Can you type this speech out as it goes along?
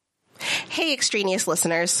Hey, extraneous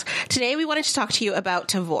listeners. Today we wanted to talk to you about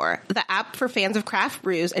Tavour, the app for fans of craft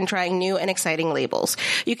brews and trying new and exciting labels.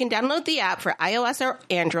 You can download the app for iOS or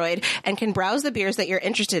Android and can browse the beers that you're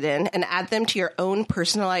interested in and add them to your own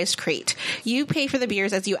personalized crate. You pay for the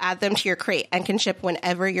beers as you add them to your crate and can ship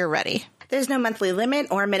whenever you're ready. There's no monthly limit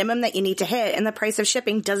or minimum that you need to hit, and the price of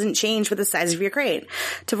shipping doesn't change with the size of your crate.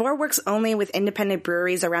 Tavour works only with independent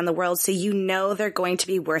breweries around the world, so you know they're going to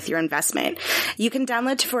be worth your investment. You can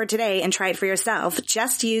download Tavour today and try it for yourself.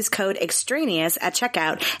 Just use code EXTRANEOUS at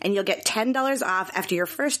checkout, and you'll get $10 off after your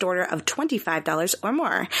first order of $25 or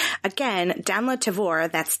more. Again, download Tavour,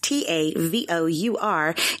 that's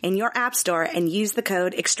Tavour, in your app store and use the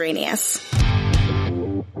code EXTRANEOUS.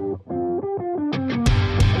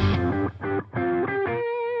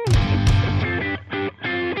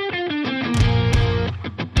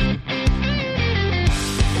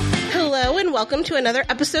 And welcome to another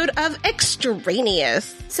episode of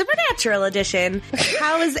Extraneous Supernatural Edition.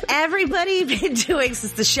 How has everybody been doing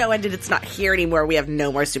since the show ended? It's not here anymore. We have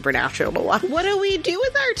no more Supernatural to watch. What do we do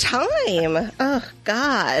with our time? Oh,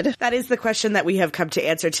 God. That is the question that we have come to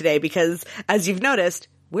answer today because, as you've noticed,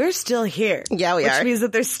 we're still here. Yeah, we are. Which means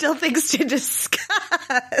that there's still things to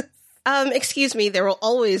discuss. Excuse me, there will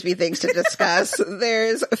always be things to discuss.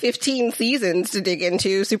 There's 15 seasons to dig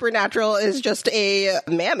into. Supernatural is just a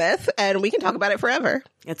mammoth, and we can talk about it forever.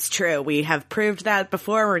 It's true. We have proved that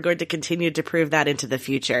before. We're going to continue to prove that into the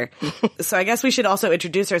future. So I guess we should also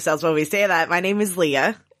introduce ourselves when we say that. My name is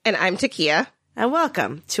Leah. And I'm Takia. And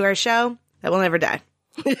welcome to our show that will never die.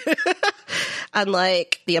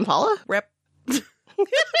 Unlike the Impala. Rip.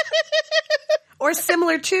 Or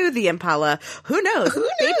similar to the Impala. Who knows?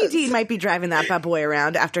 Baby D might be driving that bad boy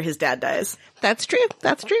around after his dad dies. That's true.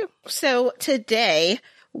 That's true. So today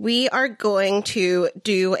we are going to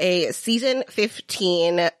do a season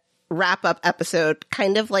 15 wrap-up episode,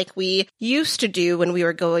 kind of like we used to do when we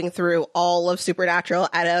were going through all of Supernatural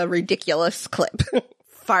at a ridiculous clip.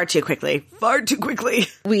 Far too quickly. Far too quickly.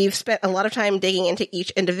 We've spent a lot of time digging into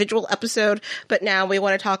each individual episode, but now we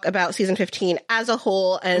want to talk about season 15 as a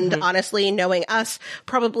whole, and honestly, knowing us,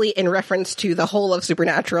 probably in reference to the whole of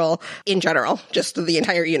Supernatural in general, just the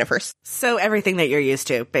entire universe. So everything that you're used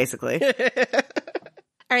to, basically. All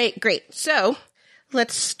right, great. So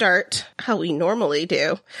let's start how we normally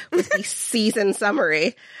do with the season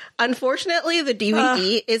summary. Unfortunately, the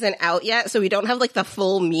DVD isn't out yet, so we don't have like the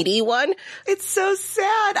full meaty one. It's so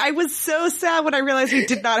sad. I was so sad when I realized we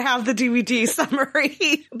did not have the DVD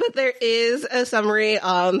summary. But there is a summary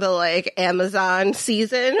on the like Amazon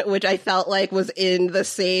season, which I felt like was in the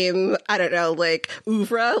same, I don't know, like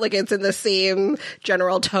oeuvre, like it's in the same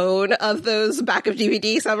general tone of those back of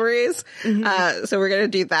DVD summaries. So we're going to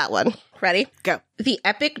do that one. Ready? Go. The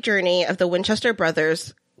epic journey of the Winchester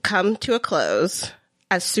brothers come to a close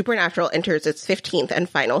as Supernatural enters its 15th and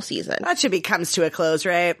final season. That should be comes to a close,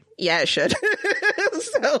 right? Yeah, it should.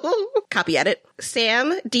 So, copy edit.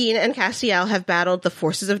 Sam, Dean, and Castiel have battled the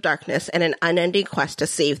forces of darkness in an unending quest to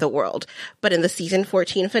save the world. But in the season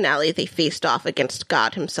 14 finale, they faced off against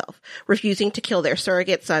God himself, refusing to kill their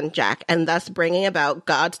surrogate son, Jack, and thus bringing about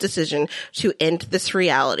God's decision to end this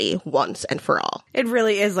reality once and for all. It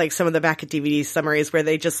really is like some of the back of DVD summaries where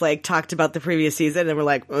they just like talked about the previous season and were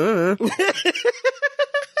like,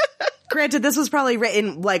 Granted, this was probably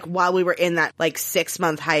written, like, while we were in that, like,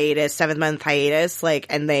 6-month hiatus, 7-month hiatus, like,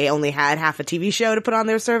 and they only had half a TV show to put on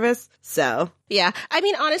their service, so. Yeah. I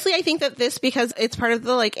mean, honestly, I think that this, because it's part of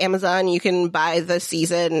the, like, Amazon, you can buy the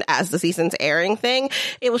season as the season's airing thing,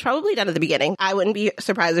 it was probably done at the beginning. I wouldn't be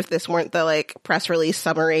surprised if this weren't the, like, press release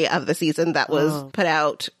summary of the season that was put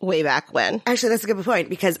out way back when. Actually, that's a good point,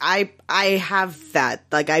 because I have that.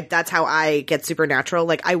 Like, that's how I get Supernatural.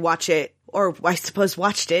 Like, I watch it, or I suppose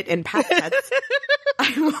watched it in past tense.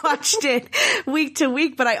 I watched it week to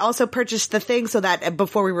week, but I also purchased the thing so that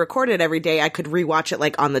before we recorded every day, I could rewatch it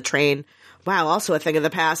like on the train. Wow, also a thing of the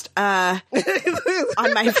past. On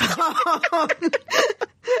my phone.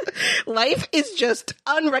 Life is just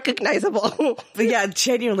unrecognizable. But yeah,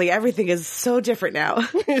 genuinely, everything is so different now.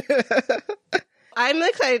 I'm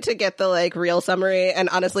excited to get the, like, real summary, and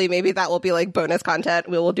honestly, maybe that will be, like, bonus content.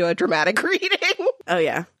 We will do a dramatic reading. Oh,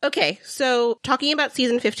 yeah. Okay, so talking about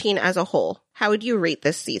season 15 as a whole, how would you rate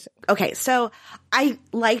this season? Okay, so I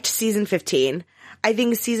liked season 15. I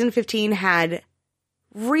think season 15 had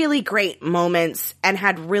really great moments and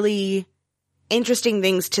had really interesting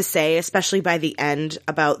things to say, especially by the end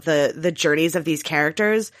about the journeys of these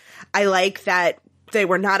characters. I like that they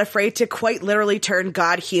were not afraid to quite literally turn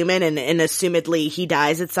God human and assumedly he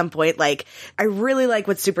dies at some point. Like, I really like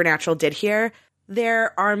what Supernatural did here.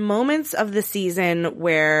 There are moments of the season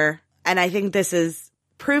where, and I think this is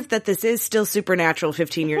proof that this is still Supernatural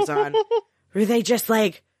 15 years on. Where they just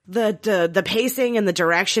like, the pacing and the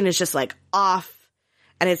direction is just like off.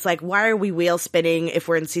 And it's like, why are we wheel spinning if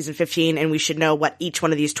we're in season 15 and we should know what each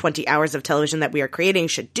one of these 20 hours of television that we are creating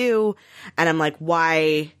should do? And I'm like,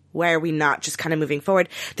 why are we not just kind of moving forward?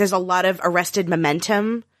 There's a lot of arrested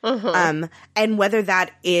momentum. And whether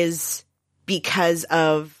that is because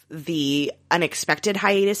of the unexpected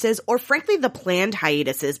hiatuses or frankly the planned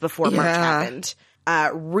hiatuses before March happened,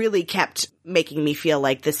 really kept making me feel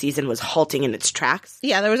like the season was halting in its tracks.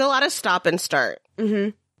 Yeah, there was a lot of stop and start.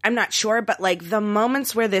 I'm not sure, but like the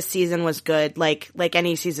moments where this season was good, like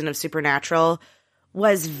any season of Supernatural,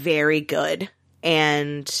 was very good.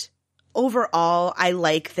 And overall, I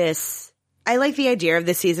like the idea of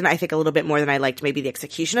this season, I think, a little bit more than I liked maybe the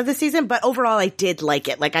execution of the season. But overall, I did like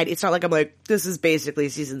it. Like, it's not like I'm like, this is basically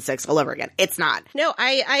season 6 all over again. It's not. No,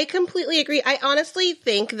 I completely agree. I honestly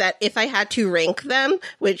think that if I had to rank them,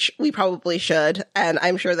 which we probably should, and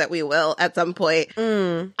I'm sure that we will at some point,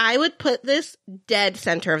 I would put this dead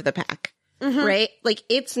center of the pack. Right? Like,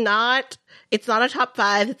 it's not a top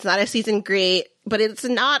 5. It's not a season great, but it's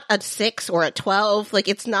not a 6 or a 12. Like,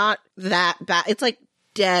 it's not that bad. It's like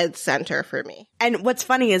dead center for me. And what's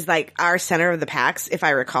funny is like our center of the packs, if I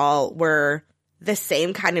recall, were the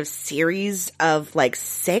same kind of series of like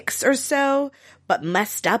 6 or so, but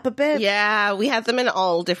messed up a bit. Yeah, we had them in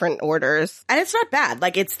all different orders. And it's not bad.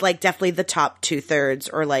 Like, it's like definitely the top 2/3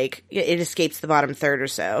 or like it escapes the bottom third or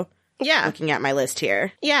so. Yeah. Looking at my list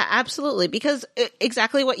here. Yeah, absolutely. Because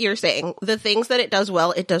exactly what you're saying. The things that it does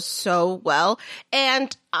well, it does so well.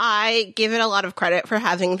 And I give it a lot of credit for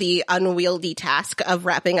having the unwieldy task of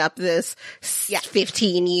wrapping up this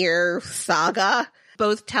 15-year saga.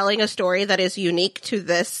 Both telling a story that is unique to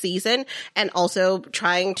this season and also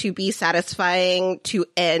trying to be satisfying to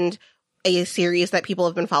end a series that people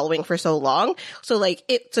have been following for so long. So, like,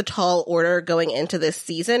 it's a tall order going into this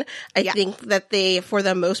season. I think that they, for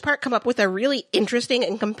the most part, come up with a really interesting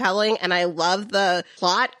and compelling, and I love the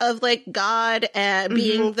plot of, like, God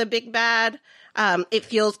being the big bad. It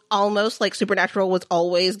feels almost like Supernatural was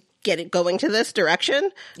always going to this direction,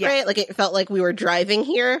 right? Like, it felt like we were driving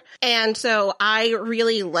here. And so I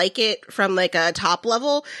really like it from, like, a top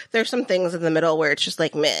level. There's some things in the middle where it's just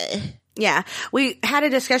like, meh. Yeah. We had a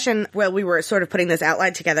discussion where we were sort of putting this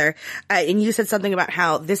outline together, and you said something about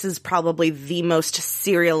how this is probably the most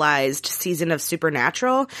serialized season of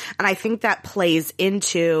Supernatural, and I think that plays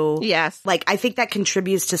into... Yes. Like, I think that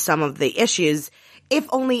contributes to some of the issues, if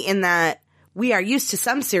only in that we are used to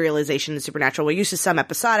some serialization in Supernatural, we're used to some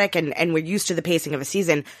episodic, and we're used to the pacing of a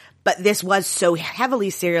season, but this was so heavily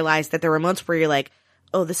serialized that there were moments where you're like,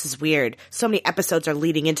 oh, this is weird. So many episodes are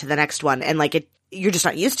leading into the next one, and like you're just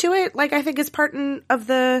not used to it, like I think is part of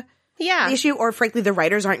the issue, or frankly the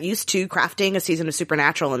writers aren't used to crafting a season of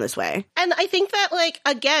Supernatural in this way. And I think that, like,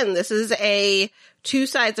 again, this is a two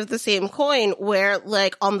sides of the same coin where,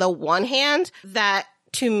 like, on the one hand, that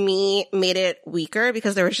to me made it weaker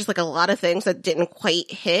because there was just like a lot of things that didn't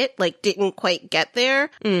quite hit, like didn't quite get there.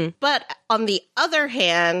 But on the other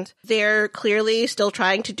hand, they're clearly still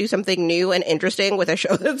trying to do something new and interesting with a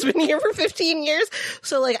show that's been here for 15 years.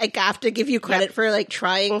 So like, I have to give you credit for like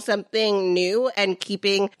trying something new and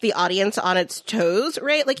keeping the audience on its toes,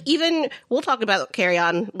 right? Like, even, we'll talk about Carry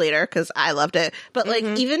On later because I loved it. But like,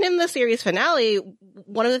 even in the series finale,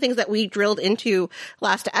 one of the things that we drilled into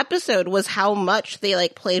last episode was how much they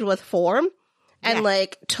like played with form and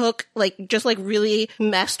like took like just like really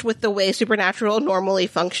messed with the way Supernatural normally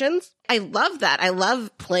functions. I love that. I love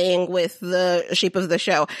playing with the shape of the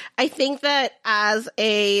show. I think that as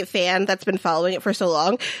a fan that's been following it for so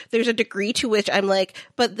long, there's a degree to which I'm like,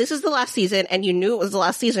 but this is the last season and you knew it was the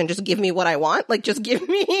last season. Just give me what I want. Like, just give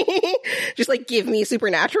me, just like give me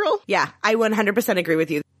Supernatural. Yeah, I 100% agree with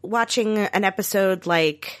you. Watching an episode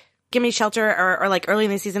like Gimme Shelter or like early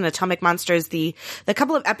in the season, Atomic Monsters, the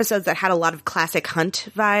couple of episodes that had a lot of classic Hunt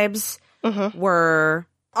vibes were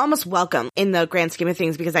almost welcome in the grand scheme of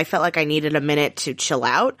things because I felt like I needed a minute to chill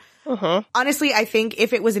out. Honestly, I think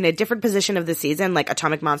if it was in a different position of the season, like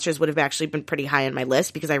Atomic Monsters would have actually been pretty high on my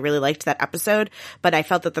list because I really liked that episode. But I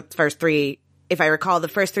felt that the first three, if I recall, the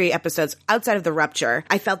first 3 episodes outside of the rupture,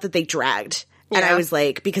 I felt that they dragged. And I was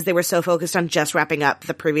like, because they were so focused on just wrapping up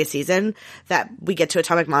the previous season that we get to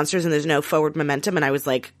Atomic Monsters and there's no forward momentum. And I was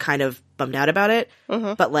like kind of bummed out about it.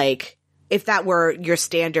 But like, if that were your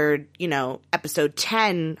standard, you know, episode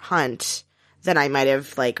 10 Hunt, then I might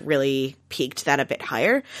have like really peaked that a bit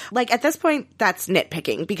higher. Like at this point, that's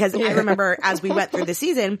nitpicking because I remember as we went through the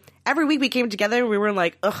season, every week we came together and we were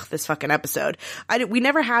like, ugh, this fucking episode. We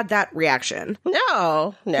never had that reaction.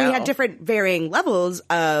 No. We had different varying levels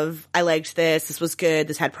of, I liked this was good,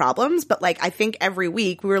 this had problems, but like, I think every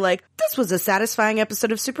week we were like, this was a satisfying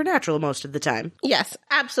episode of Supernatural most of the time. Yes,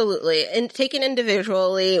 absolutely. And taken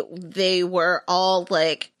individually, they were all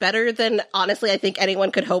like better than, honestly, I think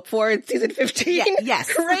anyone could hope for in season 15. Yeah,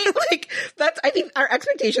 yes. Right? Like, I think our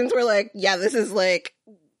expectations were like, yeah, this is like,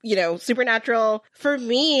 you know, Supernatural for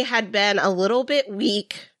me had been a little bit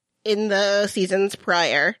weak in the seasons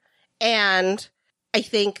prior. And I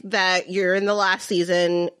think that you're in the last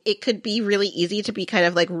season, it could be really easy to be kind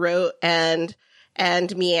of like rote and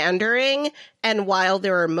meandering. And while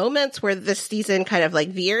there were moments where this season kind of like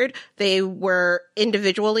veered, they were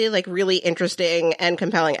individually like really interesting and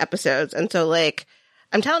compelling episodes. And so like,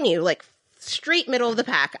 I'm telling you, like straight middle of the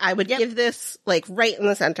pack, I would give this like right in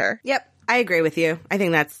the center. Yep. I agree with you. I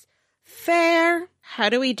think that's fair. How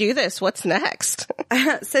do we do this? What's next?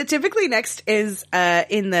 So typically next is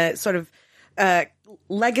in the sort of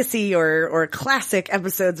legacy or classic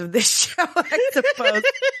episodes of this show, I suppose.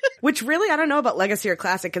 Which really, I don't know about legacy or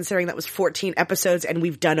classic, considering that was 14 episodes and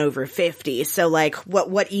we've done over 50. So like,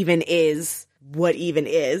 what even is?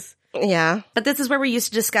 Yeah. But this is where we used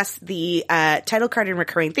to discuss the title card and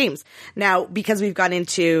recurring themes. Now, because we've gone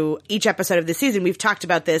into each episode of the season, we've talked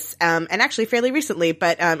about this, and actually fairly recently,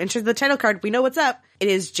 but in terms of the title card, we know what's up. It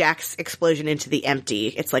is Jack's explosion into the empty.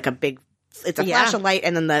 It's like it's a flash of light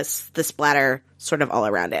and then the splatter sort of all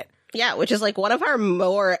around it. Yeah, which is like one of our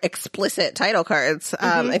more explicit title cards.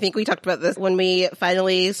 I think we talked about this when we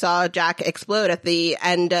finally saw Jack explode at the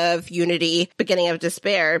end of Unity, beginning of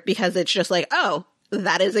Despair, because it's just like, oh,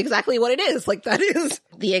 that is exactly what it is. Like, that is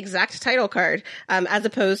the exact title card. As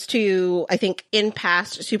opposed to, I think in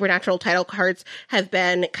past Supernatural title cards have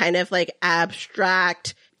been kind of like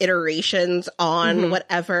abstract iterations on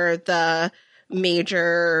whatever the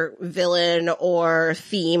major villain or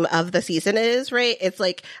theme of the season is, right? It's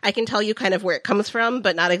like, I can tell you kind of where it comes from,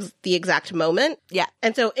 but not the exact moment. Yeah.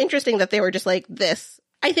 And so interesting that they were just like this.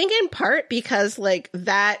 I think in part because like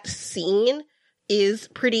that scene is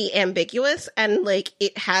pretty ambiguous and like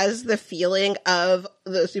it has the feeling of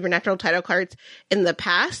the Supernatural title cards in the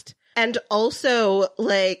past. And also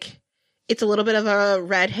like it's a little bit of a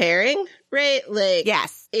red herring, right? Like,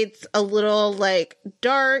 yes, it's a little like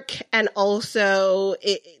dark and also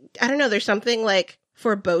I don't know, there's something like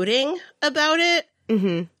foreboding about it.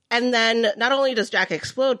 Mm-hmm. And then not only does Jack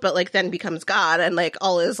explode, but like then becomes God and like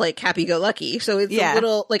all is like happy-go-lucky. So it's a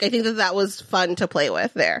little like, I think that was fun to play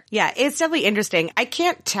with there. Yeah, it's definitely interesting. I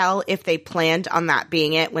can't tell if they planned on that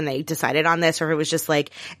being it when they decided on this or if it was just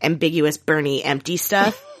like ambiguous Bernie empty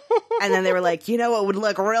stuff. And then they were like, you know what would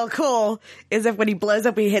look real cool is if when he blows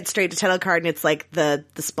up, he hits straight to title card and it's like the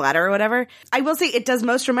splatter or whatever. I will say it does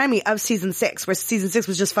most remind me of season 6, where season 6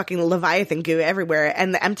 was just fucking Leviathan goo everywhere.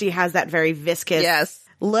 And the empty has that very viscous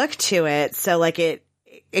look to it. So like it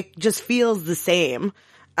just feels the same,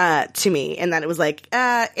 to me. And then it was like,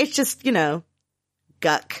 it's just, you know,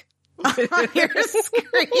 guck on your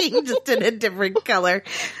screen, just in a different color.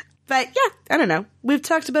 But yeah, I don't know. We've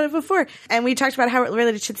talked about it before, and we talked about how it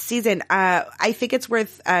related to the season. I think it's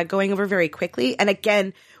worth going over very quickly. And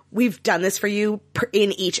again, we've done this for you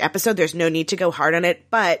in each episode. There's no need to go hard on it.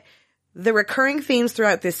 But the recurring themes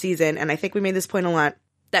throughout this season, and I think we made this point a lot,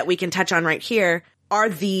 that we can touch on right here, are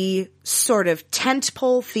the sort of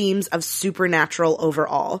tentpole themes of Supernatural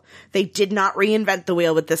overall. They did not reinvent the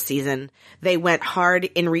wheel with this season. They went hard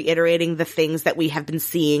in reiterating the things that we have been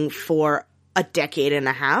seeing for a decade and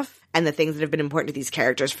a half and the things that have been important to these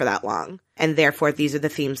characters for that long. And therefore, these are the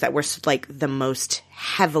themes that were like the most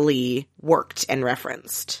heavily worked and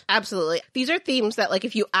referenced. Absolutely. These are themes that like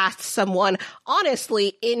if you asked someone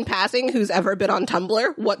honestly in passing who's ever been on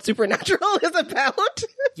Tumblr what Supernatural is about,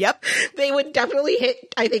 yep, they would definitely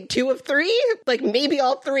hit, I think, 2 of 3, like maybe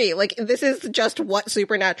all 3. Like this is just what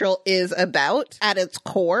Supernatural is about at its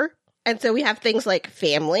core. And so we have things like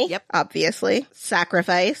family, obviously,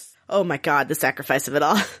 sacrifice. Oh my God, the sacrifice of it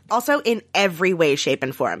all. Also, in every way, shape,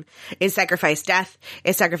 and form. Is sacrifice death?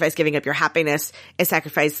 Is sacrifice giving up your happiness? Is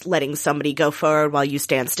sacrifice letting somebody go forward while you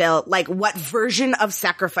stand still? Like, what version of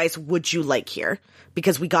sacrifice would you like here?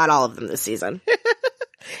 Because we got all of them this season.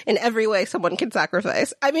 In every way someone can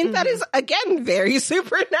sacrifice. I mean, that is, again, very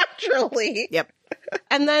supernaturally. Yep.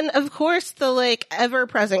 And then, of course, the, like,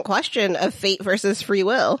 ever-present question of fate versus free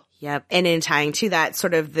will. Yep. And in tying to that,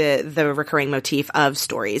 sort of the recurring motif of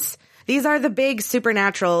stories. These are the big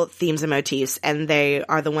Supernatural themes and motifs, and they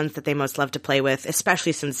are the ones that they most love to play with,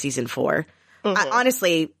 especially since season 4.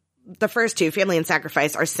 Honestly, the first 2, family and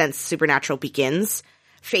sacrifice, are since Supernatural begins.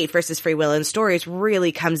 fate versus free will in stories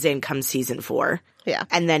really comes in come season 4. Yeah.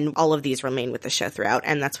 And then all of these remain with the show throughout.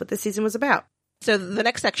 And that's what this season was about. So the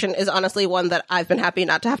next section is honestly one that I've been happy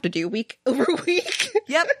not to have to do week over week.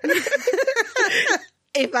 Yep.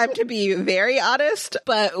 If I'm to be very honest,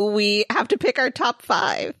 but we have to pick our top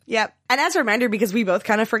 5. Yep. And as a reminder, because we both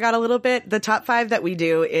kind of forgot a little bit, the top 5 that we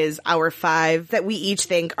do is our 5 that we each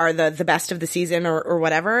think are the best of the season or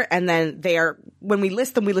whatever. And then they are, when we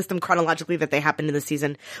list them chronologically that they happened in the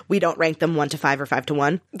season. We don't rank them 1 to 5 or 5 to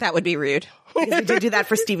 1. That would be rude. Because we did do that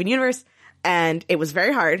for Steven Universe, and it was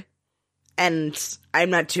very hard. And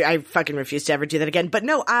I fucking refuse to ever do that again. But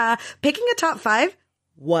no, picking a top 5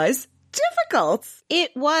 was difficult.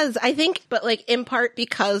 It was, I think, but like in part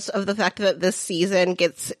because of the fact that this season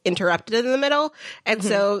gets interrupted in the middle. And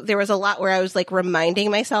so there was a lot where I was like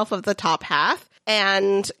reminding myself of the top half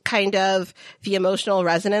and kind of the emotional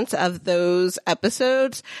resonance of those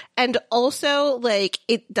episodes. And also like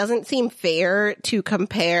it doesn't seem fair to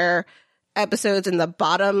compare episodes in the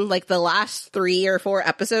bottom, like the last 3 or 4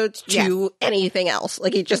 episodes to anything else.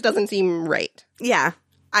 Like it just doesn't seem right. Yeah.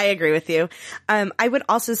 I agree with you. I would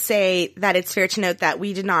also say that it's fair to note that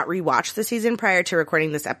we did not rewatch the season prior to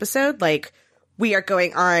recording this episode. Like, we are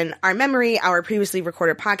going on our memory, our previously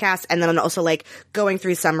recorded podcast, and then also, like, going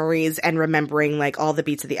through summaries and remembering, like, all the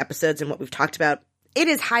beats of the episodes and what we've talked about. It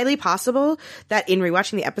is highly possible that in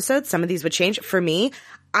rewatching the episodes, some of these would change for me.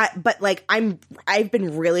 But, like, I've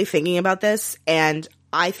been really thinking about this, and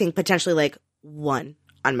I think potentially, like, 1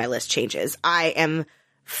 on my list changes. I am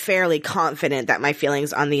fairly confident that my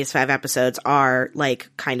feelings on these 5 episodes are like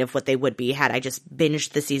kind of what they would be had I just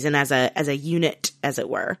binged the season as a unit, as it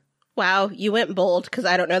were. Wow, you went bold because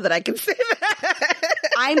I don't know that I can say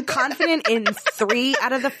that. I'm confident in 3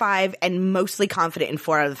 out of the 5 and mostly confident in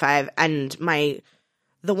 4 out of the 5. And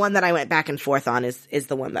the one that I went back and forth on is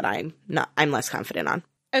the one that I'm less confident on.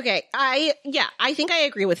 Okay, I think I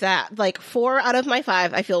agree with that. Like 4 out of my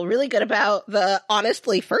 5, I feel really good about. The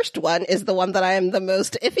honestly first one is the one that I am the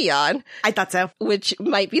most iffy on. I thought so. Which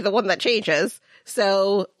might be the one that changes.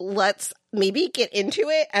 So let's maybe get into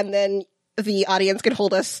it, and then the audience can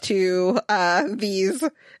hold us to these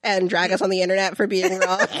and drag us on the internet for being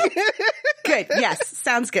wrong. Good. Yes.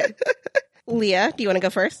 Sounds good. Leah, do you want to go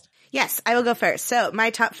first? Yes, I will go first. So my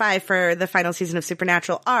top 5 for the final season of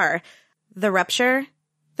Supernatural are The Rupture,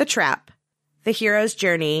 The Trap, The Hero's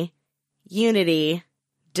Journey, Unity,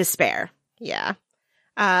 Despair. Yeah.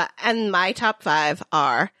 And my top 5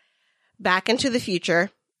 are Back into the Future,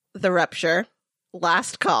 The Rupture,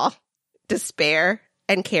 Last Call, Despair,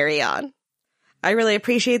 and Carry On. I really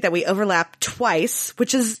appreciate that we overlap twice,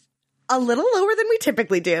 which is a little lower than we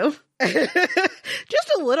typically do.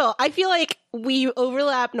 Just a little. I feel like we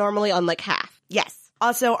overlap normally on like half. Yes.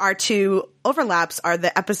 Also, our 2 overlaps are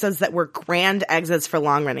the episodes that were grand exits for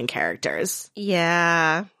long-running characters.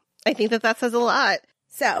 Yeah. I think that says a lot.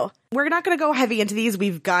 So, we're not going to go heavy into these.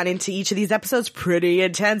 We've gone into each of these episodes pretty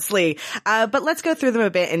intensely. But let's go through them a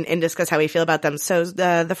bit and discuss how we feel about them. So,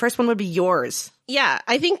 the first one would be yours. Yeah,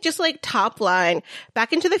 I think just like top line,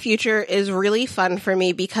 Back into the Future is really fun for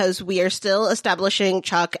me because we are still establishing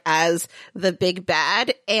Chuck as the big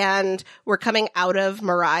bad, and we're coming out of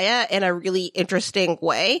Mariah in a really interesting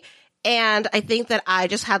way. And I think that I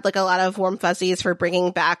just had like a lot of warm fuzzies for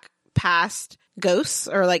bringing back past ghosts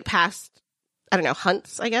or like past, I don't know,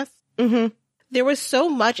 hunts, I guess. Mm-hmm. There was so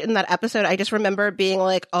much in that episode. I just remember being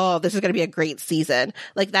like, oh, this is going to be a great season.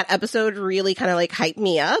 Like that episode really kind of like hyped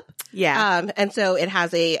me up. Yeah. And so it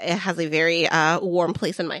has a very warm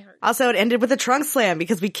place in my heart. Also, it ended with a trunk slam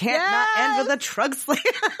because we can't not end with a trunk slam.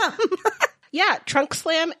 Yeah. Trunk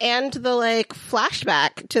slam and the like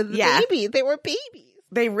flashback to the baby. They were babies.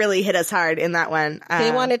 They really hit us hard in that one.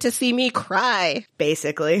 They wanted to see me cry.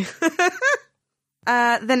 Basically.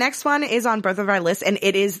 The next one is on both of our lists, and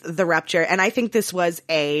it is The Rupture. And I think this was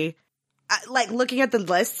like looking at the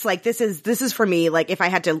lists, like this is for me, like if I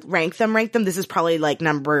had to rank them, this is probably like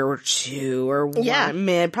number 2 or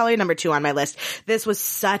 1, probably number 2 on my list. This was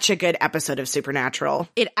such a good episode of Supernatural.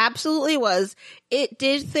 It absolutely was. It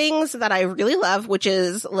did things that I really love, which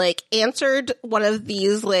is like answered one of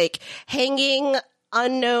these like hanging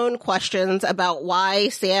unknown questions about why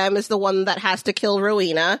Sam is the one that has to kill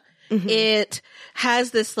Rowena. Mm-hmm. It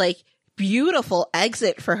has this like beautiful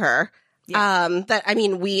exit for her. Yeah. That, I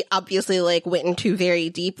mean, we obviously like went into very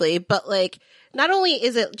deeply, but like, not only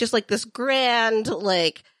is it just like this grand,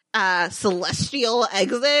 like, celestial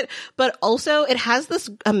exit, but also it has this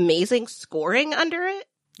amazing scoring under it.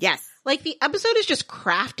 Yes. Like the episode is just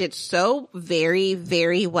crafted so very,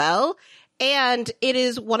 very well. And it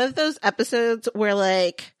is one of those episodes where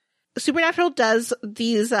like, Supernatural does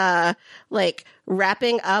these, like,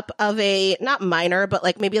 wrapping up of a, not minor, but,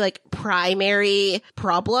 like, maybe, like, primary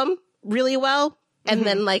problem really well. And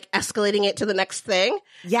then, like, escalating it to the next thing.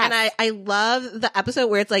 Yes. And I love the episode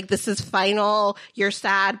where it's like, this is final, you're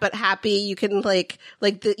sad but happy, you can,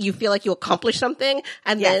 you feel like you accomplished something,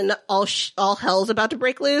 and then all hell's about to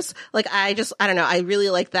break loose. Like, I don't know, I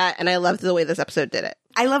really like that, and I loved the way this episode did it.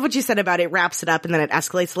 I love what you said about it wraps it up and then it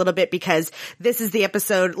escalates a little bit, because this is the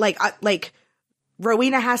episode, like,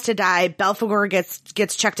 Rowena has to die, Belphegor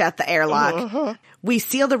gets checked out the airlock. We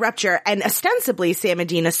seal the rupture, and ostensibly Sam and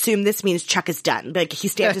Dean assume this means Chuck is done. Like, he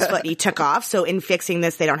stamped his foot and he took off, so in fixing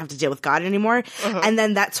this, they don't have to deal with God anymore. And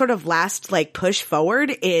then that sort of last, like, push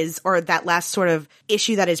forward or that last sort of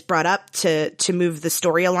issue that is brought up to move the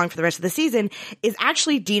story along for the rest of the season is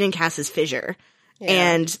actually Dean and Cass's fissure.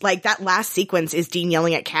 Yeah. And, like, that last sequence is Dean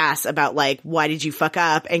yelling at Cass about, like, why did you fuck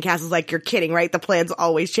up? And Cass is like, you're kidding, right? The plans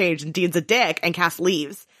always change. And Dean's a dick, and Cass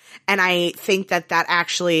leaves. And I think that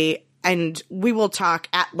actually, and we will talk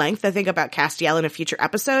at length, I think, about Castiel in a future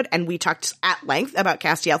episode, and we talked at length about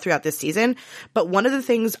Castiel throughout this season. But one of the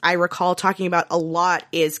things I recall talking about a lot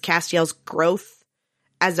is Castiel's growth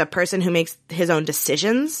as a person who makes his own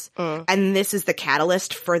decisions. And this is the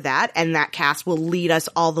catalyst for that, and that Cass will lead us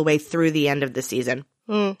all the way through the end of the season.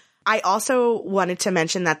 I also wanted to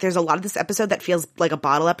mention that there's a lot of this episode that feels like a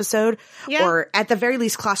bottle episode, or at the very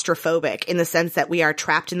least claustrophobic, in the sense that we are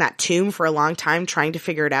trapped in that tomb for a long time trying to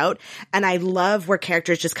figure it out. And I love where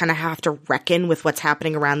characters just kind of have to reckon with what's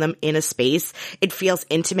happening around them in a space. It feels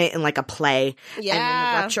intimate and like a play. Yeah. And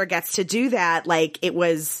when the Rupture gets to do that, like,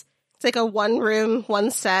 it's like a one room, one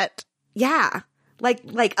set. Yeah.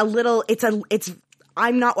 Like a little,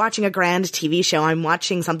 I'm not watching a grand TV show. I'm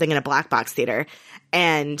watching something in a black box theater.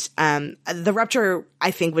 And, the Rupture, I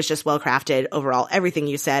think, was just well crafted overall. Everything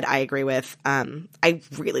you said, I agree with. I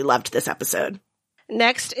really loved this episode.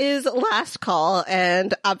 Next is Last Call,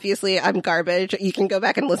 and obviously I'm garbage. You can go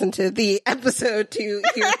back and listen to the episode to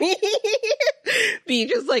hear me be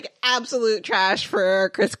just like absolute trash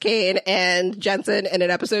for Chris Kane and Jensen in an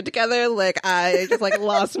episode together. Like, I just like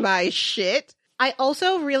lost my shit. I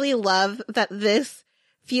also really love that this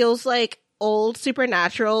feels like old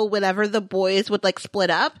Supernatural whenever the boys would like split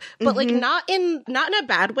up, but like not in a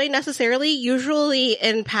bad way necessarily. Usually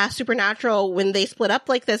in past Supernatural, when they split up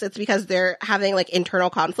like this, it's because they're having like internal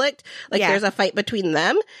conflict. Like there's a fight between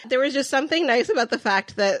them. There was just something nice about the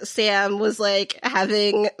fact that Sam was like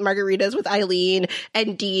having margaritas with Eileen,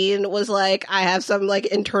 and Dean was like, I have some like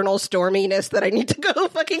internal storminess that I need to go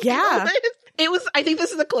fucking deal with. I think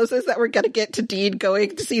this is the closest that we're going to get to Dean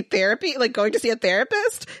going to see therapy, like going to see a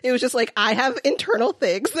therapist. It was just like, I have internal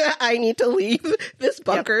things that I need to leave this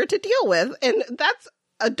bunker to deal with. And that's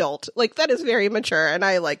adult. Like, that is very mature, and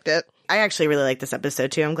I liked it. I actually really like this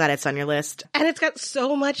episode too. I'm glad it's on your list. And it's got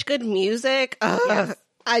so much good music.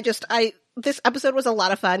 This episode was a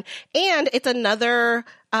lot of fun. And it's another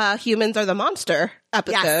Humans Are the Monster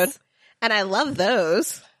episode. Yes. And I love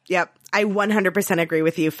those. Yep. I 100% agree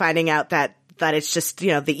with you, finding out that it's just,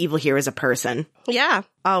 you know, the evil here is a person. Yeah.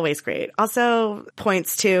 Always great. Also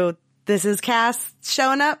points to, this is Cass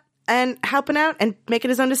showing up and helping out and making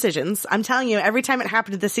his own decisions. I'm telling you, every time it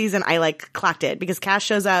happened this season, I like clocked it, because Cass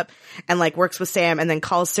shows up and like works with Sam and then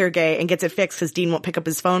calls Sergey and gets it fixed because Dean won't pick up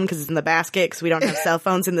his phone because it's in the basket, because we don't have cell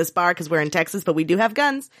phones in this bar because we're in Texas, but we do have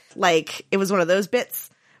guns. Like, it was one of those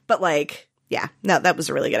bits. But like, yeah, no, that was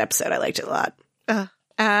a really good episode. I liked it a lot.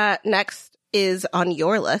 Next is on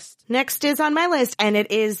your list. Next is on my list, and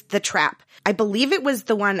it is The Trap. I believe it was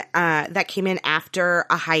the one that came in after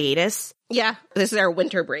a hiatus. Yeah, this is our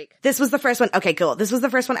winter break. This was the first one. Okay, cool. This was the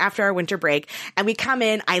first one after our winter break, and we come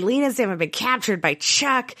in. Eileen and Sam have been captured by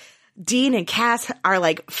Chuck. Dean and Cass are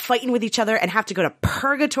like fighting with each other and have to go to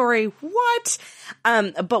purgatory. What?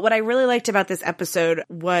 But what I really liked about this episode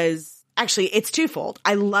was, actually, it's twofold.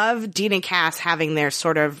 I love Dean and Cass having their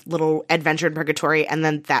sort of little adventure in purgatory, and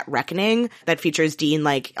then that reckoning that features Dean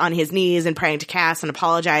like on his knees and praying to Cass and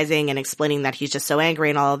apologizing and explaining that he's just so angry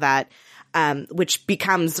and all of that, which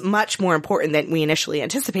becomes much more important than we initially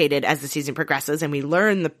anticipated as the season progresses, and we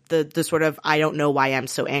learn the sort of, I don't know why I'm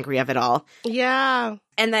so angry of it all. Yeah.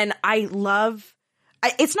 And then I love...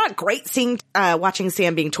 it's not great watching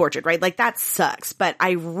Sam being tortured, right? Like, that sucks. But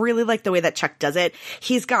I really like the way that Chuck does it.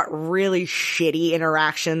 He's got really shitty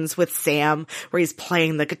interactions with Sam where he's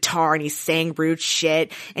playing the guitar and he's saying rude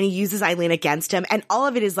shit and he uses Eileen against him. And all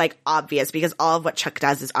of it is like obvious, because all of what Chuck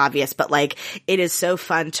does is obvious. But like, it is so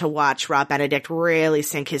fun to watch Rob Benedict really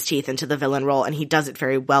sink his teeth into the villain role. And he does it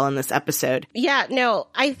very well in this episode. Yeah, no,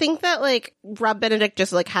 I think that like Rob Benedict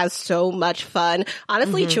just like has so much fun.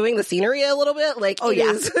 Honestly, chewing the scenery a little bit. Like,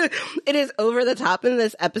 it is over the top in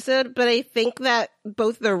this episode, but I think that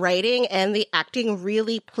both the writing and the acting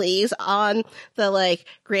really plays on the like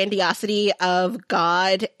grandiosity of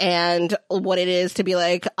God and what it is to be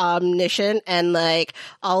like omniscient and like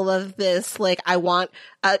all of this. Like I want,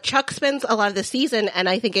 Chuck spends a lot of the season, and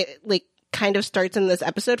I think it like kind of starts in this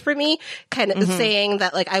episode for me, kind of saying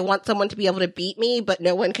that like I want someone to be able to beat me, but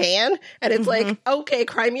no one can. And it's like, okay,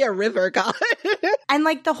 cry me a river, God. And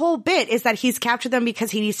like the whole bit is that he's captured them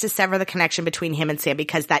because he needs to sever the connection between him and Sam,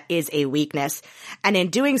 because that is a weakness. And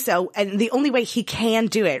in doing so, and the only way he can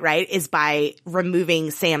do it, right, is by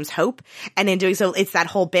removing Sam's hope. And in doing so, it's that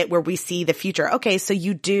whole bit where we see the future. Okay, so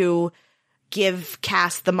you do give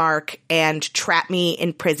Cass the mark and trap me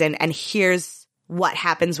in prison, and here's what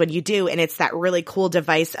happens when you do. And it's that really cool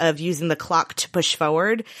device of using the clock to push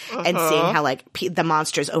forward and seeing how like the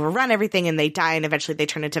monsters overrun everything and they die, and eventually they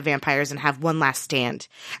turn into vampires and have one last stand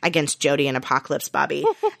against Jody and Apocalypse Bobby.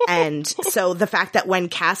 And so the fact that when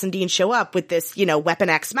Cass and Dean show up with this, you know, weapon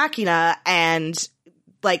ex machina, and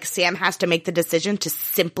like Sam has to make the decision to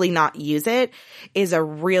simply not use it, is a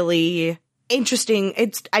really interesting.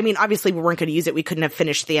 I mean, obviously we weren't going to use it. We couldn't have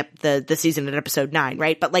finished the season at episode 9,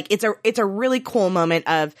 right? But like, it's a really cool moment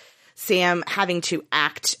of Sam having to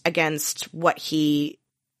act against what he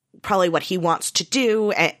wants to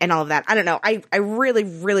do and all of that. I don't know. I really,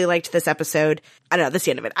 really liked this episode. I don't know. That's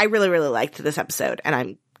the end of it. I really, really liked this episode, and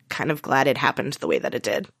I'm kind of glad it happened the way that it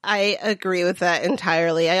did. I agree with that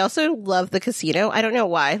entirely. I also love the casino. I don't know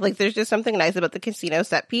why. Like, there's just something nice about the casino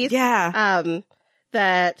set piece. Yeah.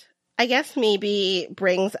 That I guess maybe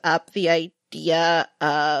brings up the idea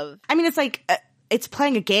of, I mean, it's like, it's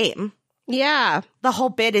playing a game. Yeah. The whole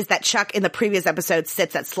bit is that Chuck in the previous episode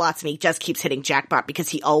sits at slots and he just keeps hitting jackpot because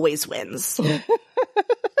he always wins.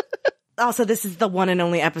 Also, this is the one and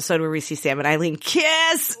only episode where we see Sam and Eileen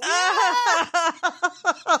kiss. Oh,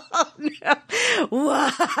 no.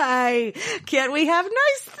 Why can't we have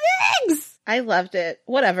nice things? I loved it.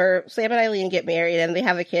 Whatever. Sam and Eileen get married and they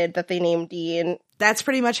have a kid that they name Dean. That's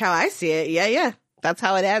pretty much how I see it. Yeah. That's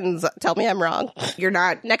how it ends. Tell me I'm wrong. You're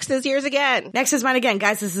not. Next is yours again. Next is mine again.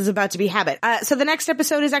 Guys, this is about to be habit. So the next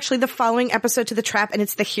episode is actually the following episode to The Trap, and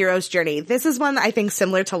it's the hero's journey. This is one I think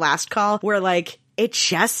similar to Last Call, where like, it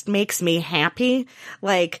just makes me happy.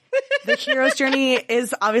 Like, the hero's journey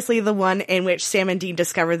is obviously the one in which Sam and Dean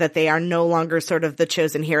discover that they are no longer sort of the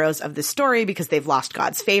chosen heroes of the story because they've lost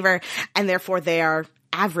God's favor, and therefore they are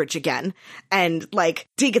average again. And like,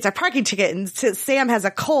 Dean gets a parking ticket and Sam has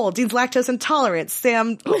a cold. Dean's lactose intolerant.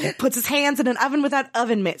 Sam puts his hands in an oven without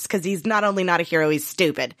oven mitts because he's not only not a hero, he's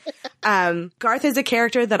stupid. Garth is a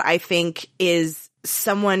character that I think is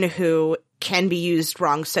someone who can be used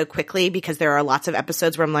wrong so quickly, because there are lots of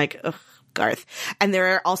episodes where I'm like, ugh, Garth. And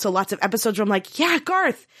there are also lots of episodes where I'm like, yeah,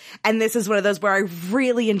 Garth. And this is one of those where I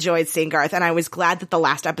really enjoyed seeing Garth. And I was glad that the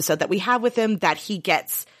last episode that we have with him, that he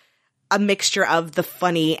gets a mixture of the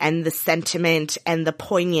funny and the sentiment and the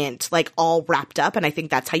poignant, like all wrapped up. And I think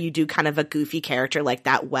that's how you do kind of a goofy character like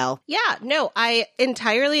that well. Yeah, no, I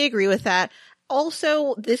entirely agree with that.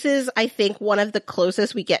 Also, this is, I think, one of the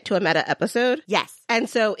closest we get to a meta episode. Yes. And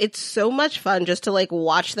so it's so much fun just to like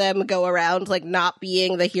watch them go around like not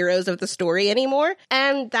being the heroes of the story anymore.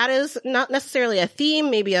 And that is not necessarily a theme,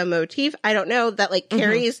 maybe a motif, I don't know, that like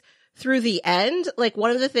carries through the end. Like,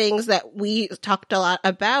 one of the things that we talked a lot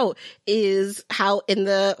about is how in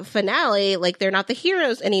the finale, like, they're not the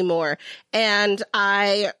heroes anymore. And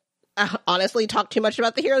I honestly talked too much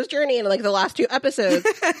about the hero's journey in like the last 2 episodes.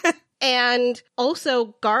 And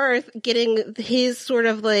also Garth getting his sort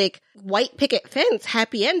of like white picket fence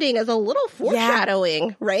happy ending as a little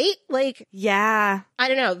foreshadowing, right? Like, yeah, I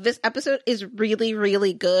don't know. This episode is really,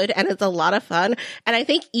 really good, and it's a lot of fun. And I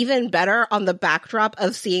think even better on the backdrop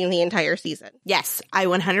of seeing the entire season. Yes, I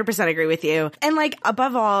 100% agree with you. And like,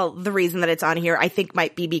 above all, the reason that it's on here, I think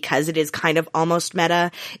might be because it is kind of almost meta.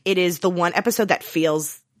 It is the one episode that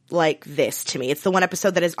feels like this to me. It's the one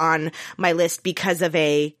episode that is on my list because of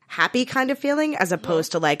a happy kind of feeling, as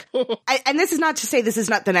opposed to like, and this is not to say this is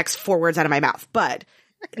not the next 4 words out of my mouth, but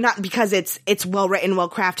not because it's well written, well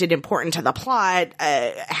crafted, important to the plot,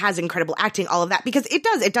 has incredible acting, all of that, because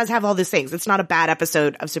it does have all these things. It's not a bad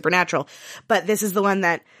episode of Supernatural, but this is the one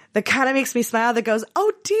that kind of makes me smile, that goes,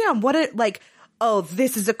 oh damn, what a, like, oh,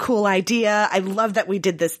 this is a cool idea. I love that we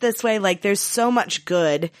did this way. Like, there's so much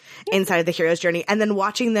good inside of the hero's journey. And then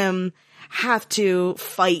watching them have to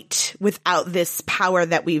fight without this power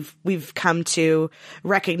that we've come to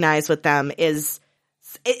recognize with them is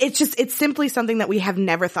it's simply something that we have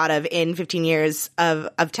never thought of in 15 years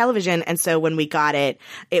of television. And so when we got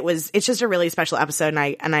it's just a really special episode.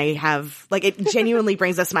 And I have, like, it genuinely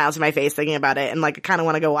brings a smile to my face thinking about it. And, like, I kind of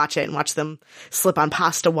want to go watch it and watch them slip on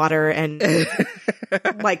pasta water and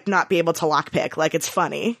like not be able to lockpick. Like, it's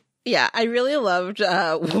funny. Yeah, I really loved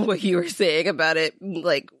what you were saying about it.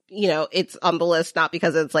 Like, you know, it's on the list not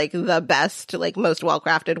because it's like the best, like most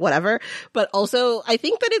well-crafted, whatever, but also I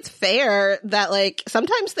think that it's fair that like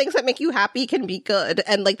sometimes things that make you happy can be good.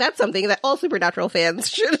 And like that's something that all Supernatural fans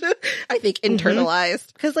should, I think,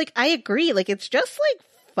 internalize. Because like I agree, like it's just like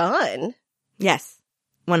fun. Yes.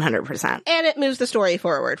 100%. And it moves the story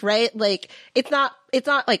forward, right? Like it's not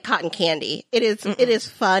like cotton candy. It is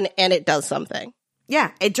fun and it does something.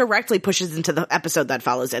 Yeah, it directly pushes into the episode that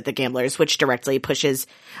follows it, The Gamblers, which directly pushes,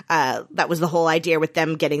 that was the whole idea with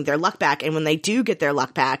them getting their luck back. And when they do get their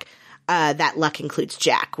luck back, that luck includes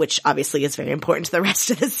Jack, which obviously is very important to the rest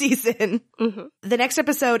of the season. Mm-hmm. The next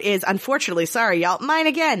episode is, unfortunately, sorry, y'all, mine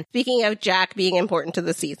again. Speaking of Jack being important to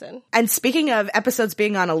the season. And speaking of episodes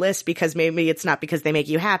being on a list because maybe it's not because they make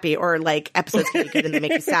you happy or like episodes can be good and they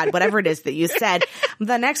make you sad, whatever it is that you said,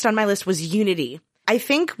 the next on my list was Unity. I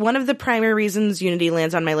think one of the primary reasons Unity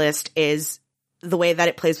lands on my list is the way that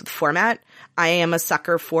it plays with format. I am a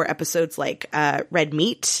sucker for episodes like Red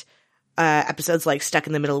Meat, episodes like Stuck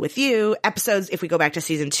in the Middle with You, episodes, if we go back to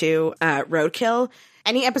season 2, Roadkill.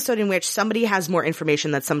 Any episode in which somebody has more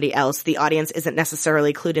information than somebody else, the audience isn't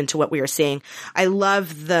necessarily clued into what we are seeing. I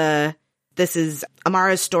love this is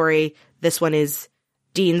Amara's story, this one is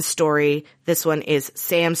Dean's story, this one is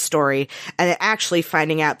Sam's story, and actually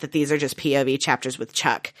finding out that these are just POV chapters with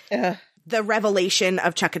Chuck. The revelation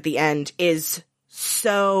of Chuck at the end is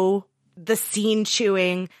so the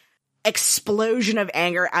scene-chewing explosion of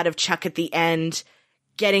anger out of Chuck at the end,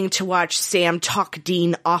 getting to watch Sam talk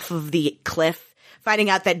Dean off of the cliff, finding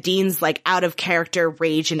out that Dean's like out of character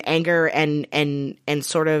rage and anger and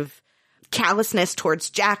sort of callousness towards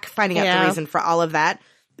Jack, finding out the reason for all of that.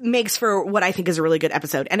 Makes for what I think is a really good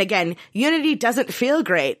episode. And again, Unity doesn't feel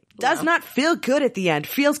great. Does not feel good at the end.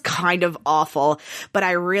 Feels kind of awful. But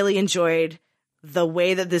I really enjoyed the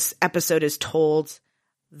way that this episode is told,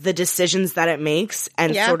 the decisions that it makes,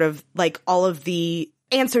 and sort of like all of the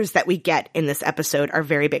answers that we get in this episode are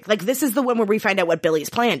very big. Like this is the one where we find out what Billy's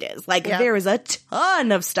plan is. Like there is a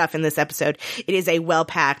ton of stuff in this episode. It is a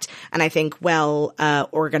well-packed and I think well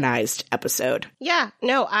organized episode. Yeah,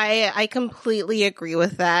 no, I completely agree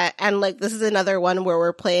with that. And like this is another one where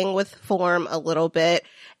we're playing with form a little bit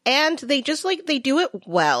and they just like they do it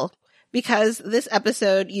well. Because this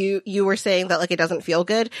episode, you were saying that like it doesn't feel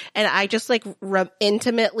good, and I just like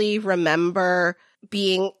intimately remember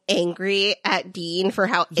being angry at Dean for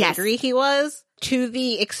how angry he was, to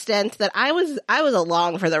the extent that I was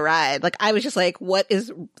along for the ride. Like I was just like, what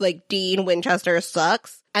is like Dean Winchester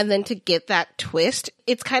sucks, and then to get that twist,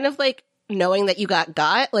 it's kind of like knowing that you got.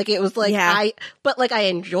 Like it was like but like I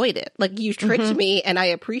enjoyed it. Like you tricked me, and I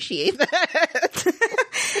appreciate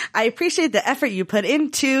that. I appreciate the effort you put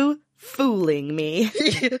into fooling me.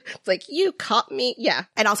 It's like, you caught me. Yeah.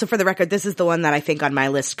 And also for the record, this is the one that I think on my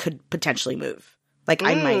list could potentially move. Like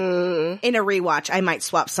I might, in a rewatch, I might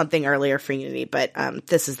swap something earlier for Unity, but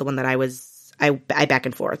this is the one that I back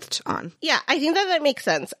and forth on. Yeah, I think that makes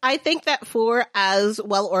sense. I think that for as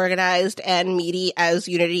well organized and meaty as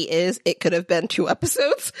Unity is, it could have been 2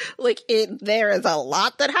 episodes. Like there is a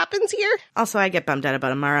lot that happens here. Also, I get bummed out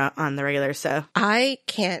about Amara on the regular, so I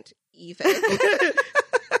can't even.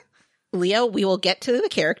 Leo, we will get to the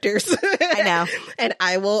characters. I know. And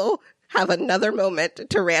I will have another moment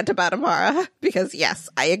to rant about Amara, because yes,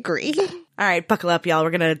 I agree. All right, buckle up, y'all. We're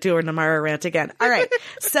going to do an Amara rant again. All right.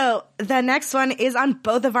 So the next one is on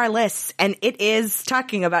both of our lists, and it is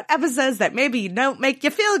talking about episodes that maybe don't make you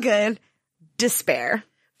feel good. Despair.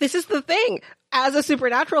 This is the thing. As a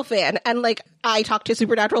Supernatural fan, and like I talk to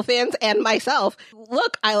Supernatural fans and myself,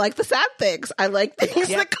 look, I like the sad things. I like things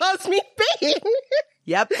that cause me pain.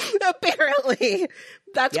 Yep. Apparently.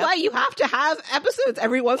 That's why you have to have episodes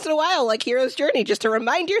every once in a while, like Hero's Journey, just to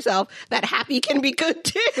remind yourself that happy can be good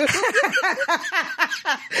too.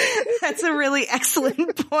 That's a really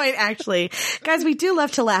excellent point, actually. Guys, we do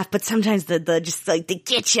love to laugh, but sometimes the just like they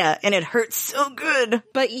get you and it hurts so good.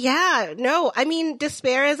 But yeah, no, I mean,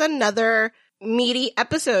 Despair is another meaty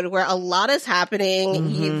episode where a lot is happening.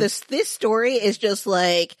 Mm-hmm. This story is just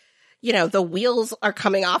like, you know, the wheels are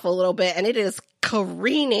coming off a little bit and it is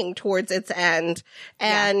careening towards its end.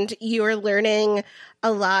 And you're learning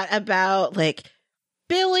a lot about like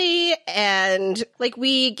Billy, and like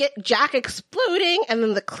we get Jack exploding and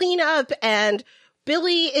then the cleanup, and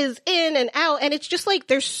Billy is in and out. And it's just like,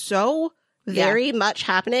 there's so very much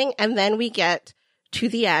happening. And then we get to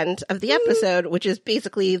the end of the episode, which is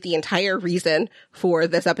basically the entire reason for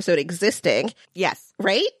this episode existing. Yes.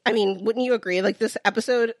 Right? I mean, wouldn't you agree? Like, this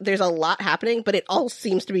episode, there's a lot happening, but it all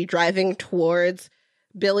seems to be driving towards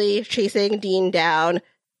Billy chasing Dean down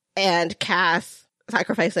and Cass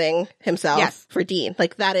sacrificing himself for Dean.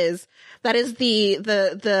 Like, that is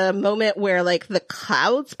the moment where, like, the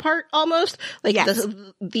clouds part almost. Like,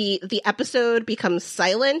 the episode becomes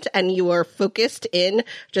silent and you are focused in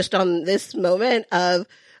just on this moment of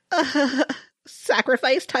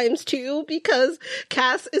sacrifice times 2 because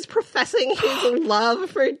Cass is professing his love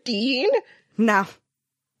for Dean. No.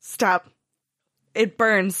 Stop. It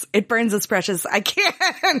burns. It burns us precious. I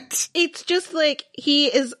can't. It's just like he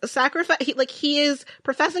is he is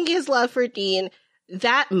professing his love for Dean.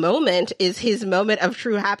 That moment is his moment of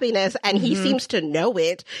true happiness, and he seems to know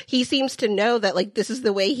it. He seems to know that, like, this is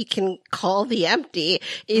the way he can call the empty,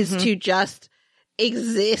 is to just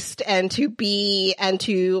exist and to be and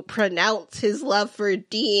to pronounce his love for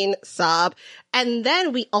Dean, sob. And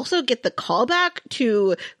then we also get the callback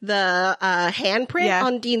to the handprint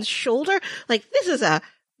on Dean's shoulder. Like, this is a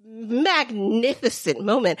magnificent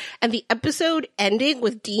moment. And the episode ending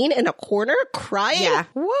with Dean in a corner crying. Yeah.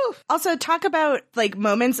 Woo. Also, talk about, like,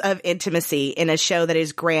 moments of intimacy in a show that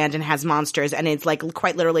is grand and has monsters, and it's, like,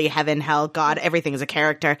 quite literally heaven, hell, God, everything is a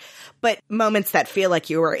character. But moments that feel like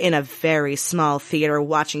you are in a very small theater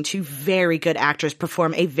watching two very good actors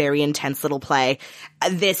perform a very intense little play.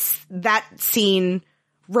 That scene,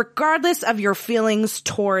 regardless of your feelings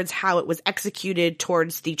towards how it was executed,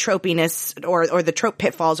 towards the tropiness or the trope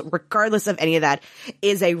pitfalls, regardless of any of that,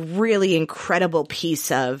 is a really incredible piece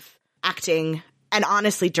of acting and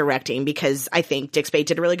honestly directing, because I think Dick Spade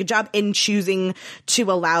did a really good job in choosing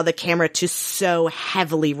to allow the camera to so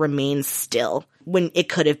heavily remain still when it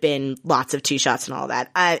could have been lots of two shots and all that.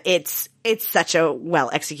 It's such a well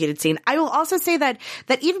executed scene. I will also say that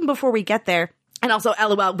even before we get there, and also,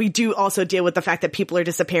 LOL, we do also deal with the fact that people are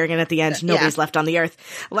disappearing and at the end, nobody's left on the earth.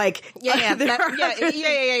 Like, that's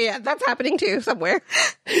happening too somewhere.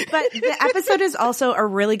 But the episode is also a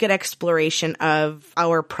really good exploration of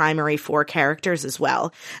our primary 4 characters as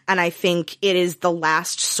well. And I think it is the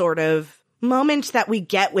last sort of moment that we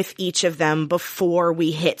get with each of them before we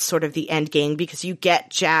hit sort of the end game, because you get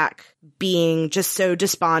Jack being just so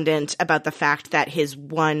despondent about the fact that his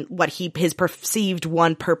perceived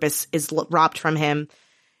one purpose is robbed from him.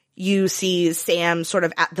 You see Sam sort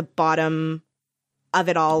of at the bottom of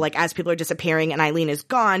it all, like, as people are disappearing and Eileen is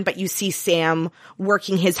gone, but you see Sam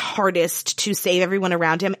working his hardest to save everyone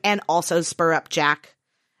around him and also spur up Jack,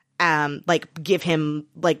 like, give him,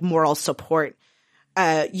 like, moral support.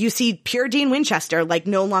 You see pure Dean Winchester, like,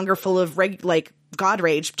 no longer full of God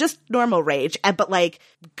rage, just normal rage, but, like,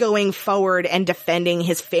 going forward and defending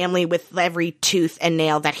his family with every tooth and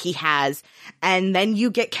nail that he has. And then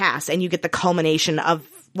you get Cass, and you get the culmination of,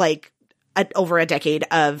 like, over a decade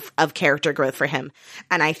of character growth for him.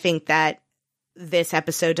 And I think that this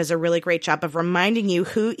episode does a really great job of reminding you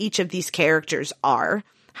who each of these characters are,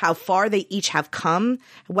 how far they each have come,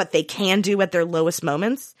 what they can do at their lowest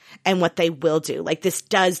moments, and what they will do. Like, this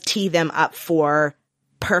does tee them up for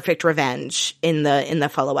perfect revenge in the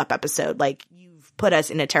follow-up episode. Like, you've put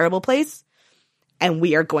us in a terrible place, and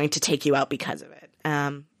we are going to take you out because of it.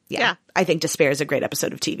 I think Despair is a great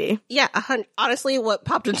episode of TV. Yeah, honestly, what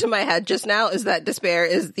popped into my head just now is that Despair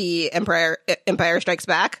is the Empire Strikes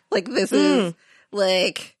Back. Like, this is,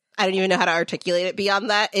 like, I don't even know how to articulate it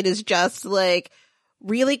beyond that. It is just, like,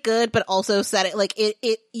 really good, but also set it, like,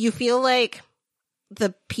 you feel like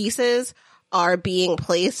the pieces are being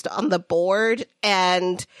placed on the board,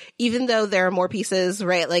 and even though there are more pieces,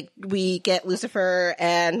 right, like, we get Lucifer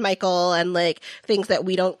and Michael and, like, things that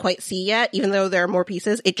we don't quite see yet, even though there are more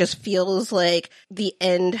pieces, it just feels like the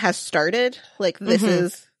end has started. Like, this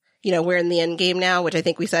is, you know, we're in the end game now, which I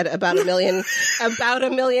think we said about a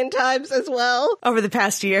million times as well over the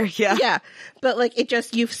past year. Yeah. But, like, it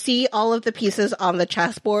just, you see all of the pieces on the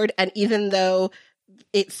chessboard, and even though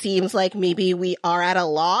it seems like maybe we are at a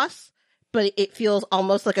loss, but it feels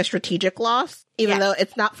almost like a strategic loss, even though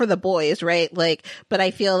it's not for the boys, right? Like, but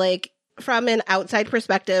I feel like from an outside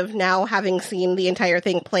perspective, now having seen the entire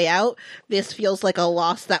thing play out, this feels like a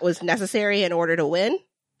loss that was necessary in order to win.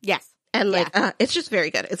 Yes. And, like, it's just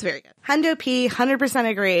very good. It's very good. Hundo P, 100%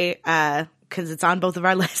 agree, because it's on both of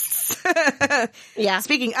our lists. Yeah.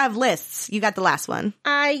 Speaking of lists, you got the last one.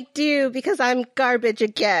 I do, because I'm garbage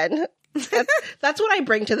again. That's what I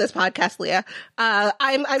bring to this podcast, Leah.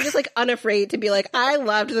 I'm just like unafraid to be like, I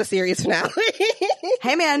loved the series finale.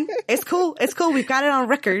 Hey man, it's cool. It's cool. We've got it on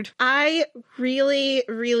record. I really,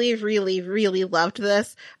 really, really, really loved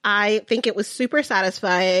this. I think it was super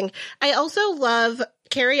satisfying. I also love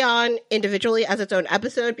Carry On individually as its own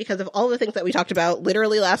episode because of all the things that we talked about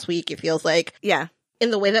literally last week. It feels like, Yeah.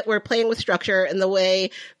 in the way that we're playing with structure, in the way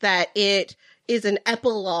that it is an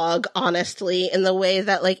epilogue, honestly, in the way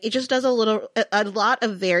that like it just does a lot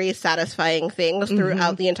of very satisfying things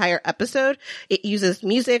throughout the entire episode. It uses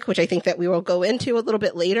music, which I think that we will go into a little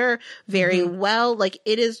bit later, very well. Like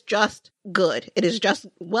it is just good. It is just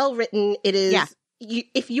well written. It is. Yeah.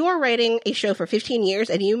 If you are writing a show for 15 years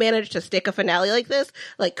and you manage to stick a finale like this,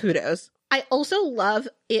 like kudos. I also love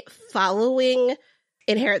it following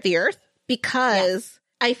Inherit the Earth because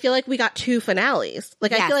I feel like we got 2 finales.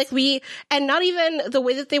 Like, I feel like and not even the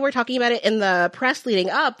way that they were talking about it in the press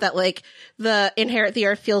leading up, that like the Inherit the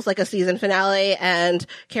Earth feels like a season finale and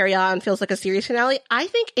Carry On feels like a series finale. I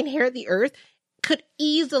think Inherit the Earth could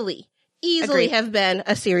easily Agreed. have been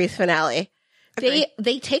a series finale.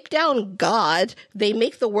 They take down God, they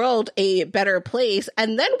make the world a better place,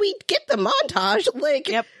 and then we get the montage.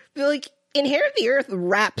 Like Inherit the Earth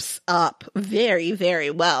wraps up very, very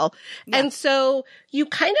well. Yeah. And so you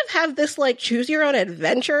kind of have this like choose your own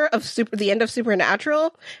adventure of the end of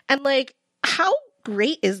Supernatural. And like, how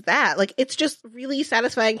great is that? Like, it's just really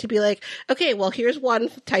satisfying to be like, okay, well, here's one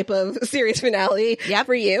type of series finale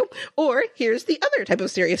for you, or here's the other type of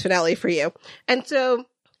series finale for you. And so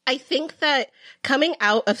I think that coming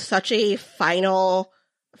out of such a final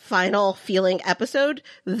feeling episode,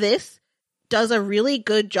 this does a really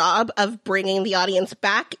good job of bringing the audience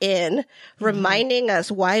back in, reminding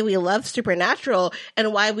us why we love Supernatural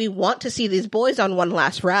and why we want to see these boys on one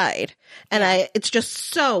last ride. And it's just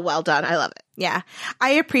so well done. I love it. Yeah. I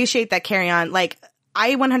appreciate that Carry On. Like,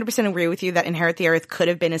 I 100% agree with you that Inherit the Earth could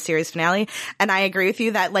have been a series finale. And I agree with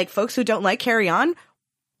you that like folks who don't like Carry On,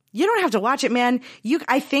 you don't have to watch it, man.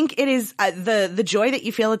 I think it is the joy that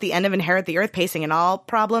you feel at the end of Inherit the Earth, pacing and all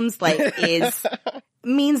problems, like is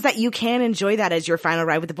means that you can enjoy that as your final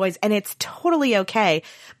ride with the boys, and it's totally okay.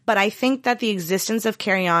 But I think that the existence of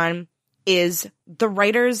Carry On is the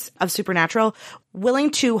writers of Supernatural willing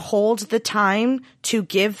to hold the time to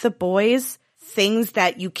give the boys things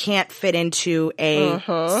that you can't fit into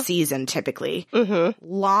a season typically.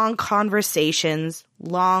 Long conversations,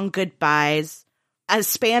 long goodbyes, a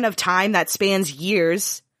span of time that spans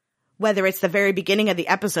years, whether it's the very beginning of the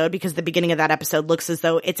episode, because the beginning of that episode looks as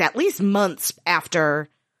though it's at least months after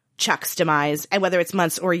Chuck's demise, and whether it's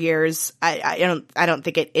months or years, I don't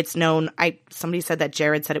think it's known. Somebody said that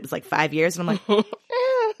Jared said it was like 5 years, and I'm like,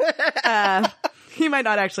 he might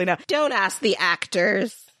not actually know. Don't ask the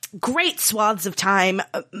actors. Great swaths of time,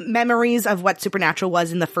 memories of what Supernatural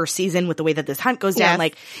was in the first season with the way that this hunt goes down.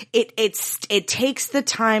 Like it takes the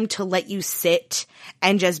time to let you sit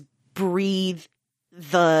and just breathe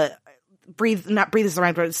is the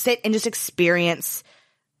right word, sit and just experience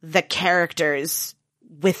the characters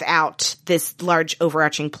without this large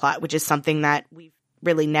overarching plot, which is something that we've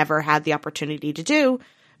really never had the opportunity to do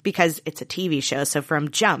because it's a TV show. So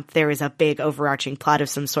from jump, there is a big overarching plot of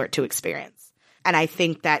some sort to experience. And I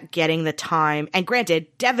think that getting the time, and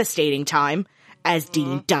granted, devastating time, as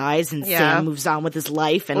Dean dies and Sam moves on with his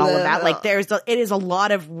life and all of that. Like it is a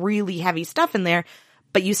lot of really heavy stuff in there,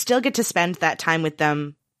 but you still get to spend that time with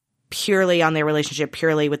them purely on their relationship,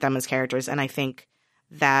 purely with them as characters. And I think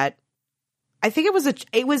it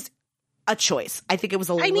was a choice. I think it was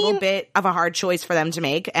a little bit of a hard choice for them to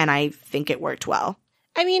make, and I think it worked well.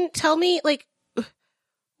 I mean, tell me, like,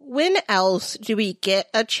 when else do we get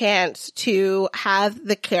a chance to have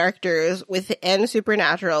the characters within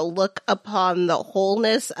Supernatural look upon the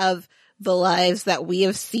wholeness of the lives that we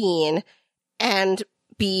have seen and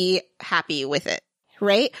be happy with it?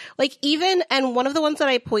 Right? Like and one of the ones that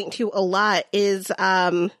I point to a lot is,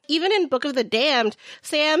 even in Book of the Damned,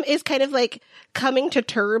 Sam is kind of like coming to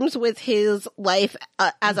terms with his life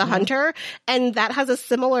as a hunter. And that has a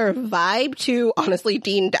similar vibe to, honestly,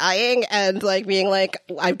 Dean dying and like being like,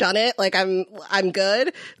 I've done it. Like I'm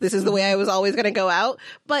good. This is the way I was always going to go out.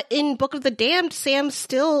 But in Book of the Damned,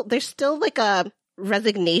 there's still like a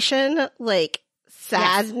resignation, like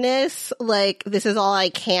sadness, like this is all I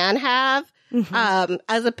can have.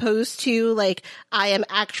 As opposed to like, I am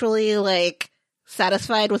actually like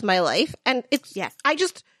satisfied with my life. And it's,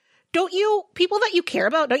 people that you care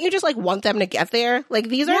about, don't you just like want them to get there? Like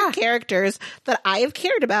these are characters that I have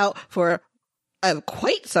cared about for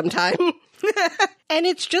quite some time. And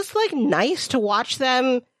it's just like nice to watch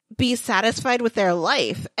them be satisfied with their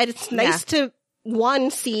life. And it's nice to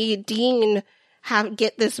see Dean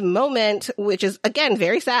get this moment, which is, again,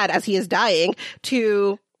 very sad as he is dying,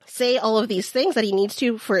 to say all of these things that he needs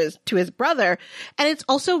to his brother. And it's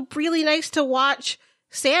also really nice to watch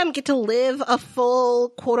Sam get to live a full,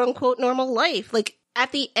 quote unquote, normal life. Like,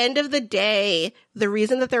 at the end of the day, the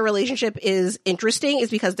reason that their relationship is interesting is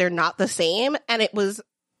because they're not the same. And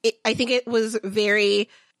I think it was very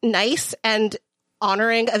nice and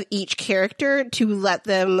honoring of each character to let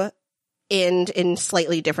them end in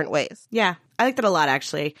slightly different ways. Yeah, I like that a lot,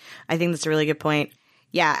 actually. I think that's a really good point.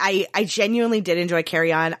 Yeah, I genuinely did enjoy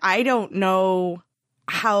Carry On. I don't know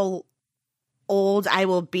how old I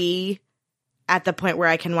will be at the point where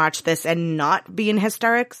I can watch this and not be in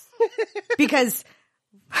hysterics. Because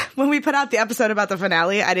when we put out the episode about the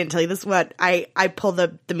finale, I didn't tell you this, but I pull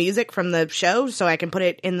the music from the show so I can put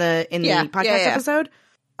it in the podcast episode.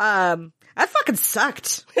 That fucking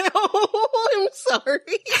sucked. Oh, I'm sorry.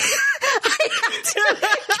 I have to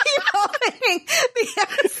keep opening the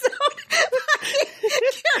episode.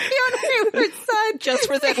 Carry On Wayward Son. Just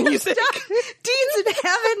for that music. Dean's in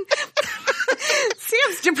heaven.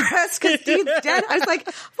 Sam's depressed because Dean's dead. I was like,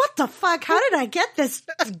 what the fuck? How did I get this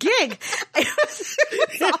gig? It was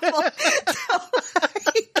awful.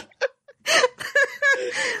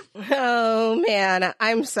 Oh man,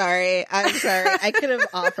 I'm sorry. I could have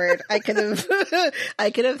offered. I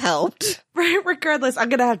could have helped. Regardless, I'm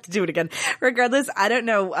gonna have to do it again. Regardless, I don't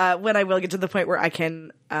know when I will get to the point where I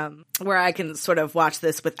can sort of watch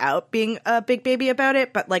this without being a big baby about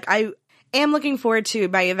it. But like, I am looking forward to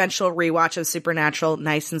my eventual rewatch of Supernatural,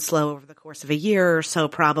 nice and slow over the course of a year or so,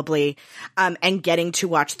 probably, and getting to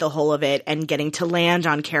watch the whole of it and getting to land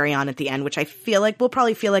on Carry On at the end, which I feel like will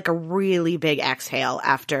probably feel like a really big exhale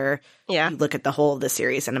after you look at the whole of the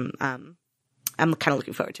series, and I'm kind of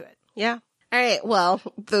looking forward to it. Yeah. All right. Well,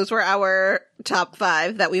 those were our top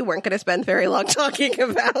 5 that we weren't going to spend very long talking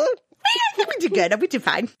about. We did good. We did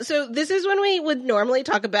fine. So this is when we would normally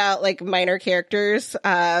talk about like minor characters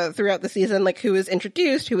throughout the season, like who was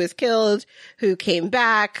introduced, who was killed, who came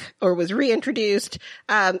back or was reintroduced.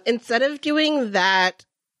 Instead of doing that,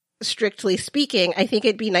 strictly speaking, I think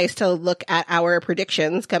it'd be nice to look at our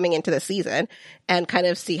predictions coming into the season and kind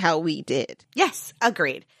of see how we did. Yes,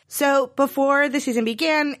 agreed. So before the season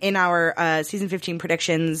began, in our season 15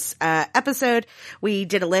 predictions episode, we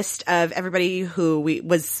did a list of everybody who we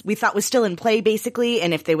thought was still in play, basically,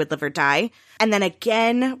 and if they would live or die. And then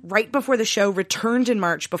again, right before the show returned in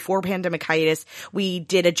March, before pandemic hiatus, we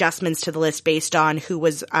did adjustments to the list based on who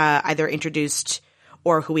was either introduced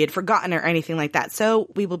or who we had forgotten or anything like that. So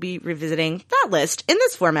we will be revisiting that list in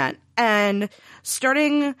this format. And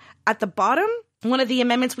starting at the bottom, one of the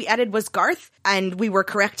amendments we added was Garth, and we were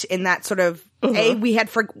correct in that sort of,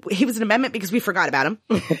 he was an amendment because we forgot about him.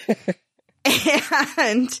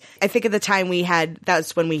 And I think at the time that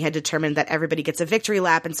was when we had determined that everybody gets a victory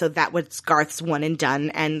lap, and so that was Garth's one and done,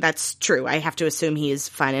 and that's true. I have to assume he is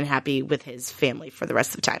fine and happy with his family for the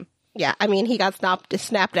rest of the time. Yeah, I mean, he got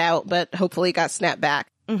snapped out, but hopefully got snapped back.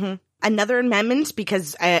 Mm-hmm. Another amendment,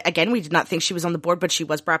 because, again, we did not think she was on the board, but she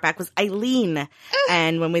was brought back, was Eileen.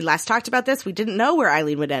 And when we last talked about this, we didn't know where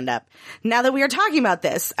Eileen would end up. Now that we are talking about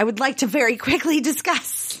this, I would like to very quickly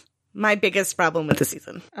discuss my biggest problem with the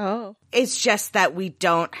season. Oh. It's just that we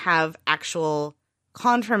don't have actual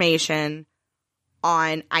confirmation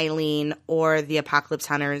on Eileen or the Apocalypse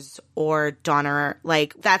Hunters or Donner.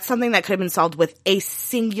 Like, that's something that could have been solved with a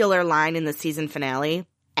singular line in the season finale,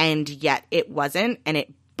 and yet it wasn't, and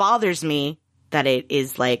it bothers me that it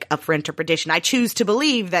is like up for interpretation. I choose to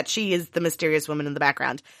believe that she is the mysterious woman in the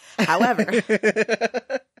background. However,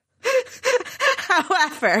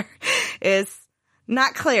 it's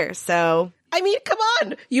not clear. So, I mean, come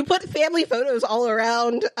on. You put family photos all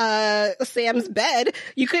around Sam's bed.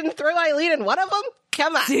 You couldn't throw Eileen in one of them?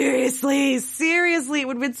 Come on. Seriously, it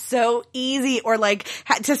would have been so easy. Or like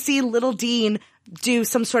to see little Dean do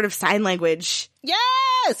some sort of sign language.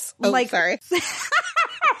 Yes! Oh, like, sorry.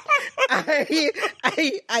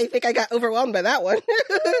 I think I got overwhelmed by that one.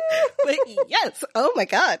 But yes. Oh my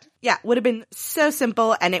God. Yeah, would have been so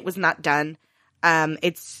simple, and it was not done.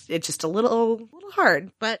 It's just a little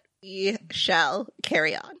hard. But we shall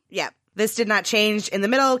carry on. Yeah. This did not change. In the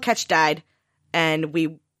middle, Ketch died, and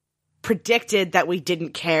we predicted that we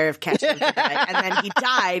didn't care if Ketch died, and then he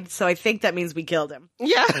died, so I think that means we killed him.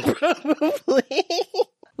 Yeah, probably.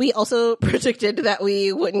 We also predicted that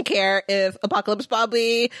we wouldn't care if Apocalypse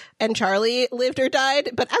Bobby and Charlie lived or died,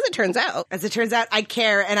 but as it turns out, I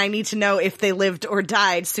care, and I need to know if they lived or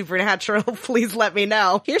died. Supernatural, please let me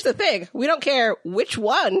know. Here's the thing. We don't care which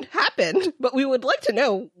one happened, but we would like to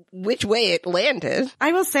know which way it landed.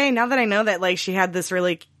 I will say, now that I know that, like, she had this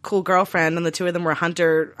really cool girlfriend and the two of them were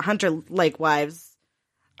hunter-like wives,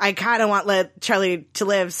 I kind of want Charlie to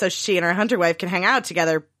live so she and her hunter wife can hang out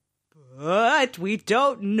together. But we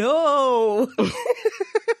don't know.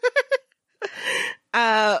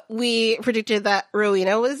 We predicted that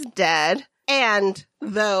Rowena was dead. And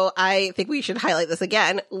though I think we should highlight this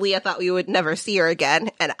again, Leah thought we would never see her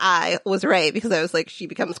again. And I was right, because I was like, she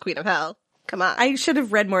becomes Queen of Hell. Come on. I should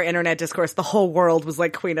have read more internet discourse. The whole world was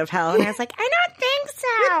like Queen of Hell. And I was like, I don't think so.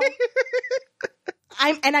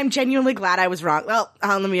 I'm genuinely glad I was wrong. Well,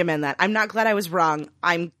 let me amend that. I'm not glad I was wrong.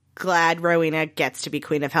 I'm glad Rowena gets to be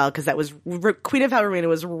Queen of Hell, because Queen of Hell Rowena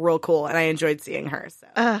was real cool, and I enjoyed seeing her.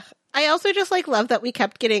 So. I also just love that we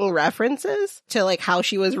kept getting references to how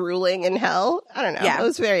she was ruling in Hell. I don't know. Yeah. It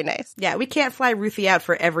was very nice. Yeah, we can't fly Ruthie out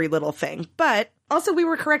for every little thing, but also we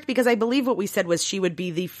were correct, because I believe what we said was she would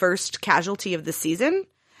be the first casualty of the season.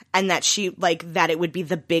 And that that it would be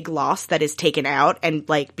the big loss that is taken out, and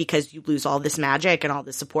because you lose all this magic and all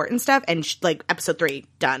this support and stuff, and episode 3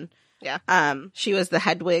 done. Yeah. She was the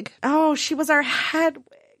Hedwig. Oh, she was our Hedwig.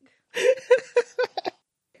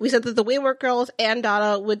 We said that the Wayward Girls and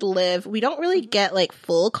Donna would live. We don't really get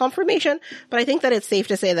full confirmation, but I think that it's safe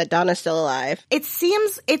to say that Donna's still alive. It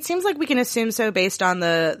seems like we can assume so based on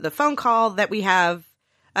the phone call that we have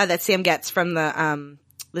that Sam gets from the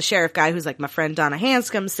sheriff guy who's my friend Donna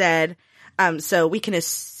Hanscom said. So we can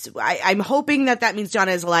I'm hoping that means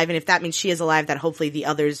Donna is alive, and if that means she is alive, that hopefully the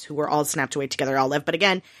others who were all snapped away together all live. But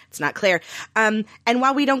again, it's not clear. And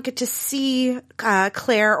while we don't get to see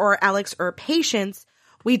Claire or Alex or Patience,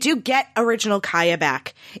 we do get original Kaya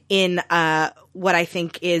back in what I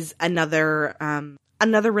think is another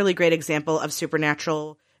really great example of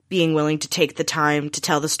Supernatural being willing to take the time to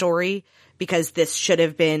tell the story, because this should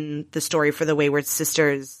have been the story for the Wayward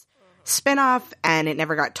Sisters spinoff, and it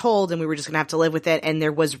never got told, and we were just gonna have to live with it, and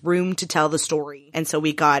there was room to tell the story. And so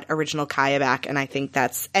we got original Kaya back, and I think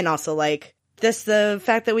and also the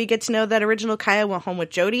fact that we get to know that original Kaya went home with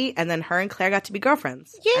Jody, and then her and Claire got to be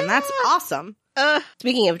girlfriends. Yeah. And that's awesome.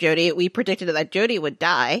 Speaking of Jody, we predicted that Jody would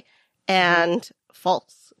die, and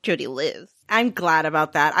false. Jody lives. I'm glad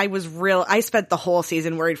about that. I spent the whole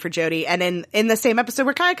season worried for Jody, and in the same episode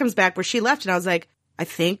where Kaya comes back, where she left, and I was like, I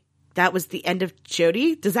think that was the end of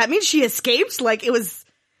Jody? Does that mean she escaped? It was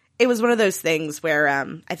one of those things where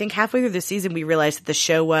I think halfway through the season we realized that the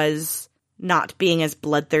show was not being as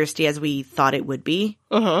bloodthirsty as we thought it would be.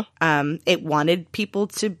 Uh-huh. It wanted people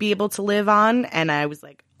to be able to live on, and I was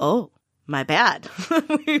like, oh, my bad.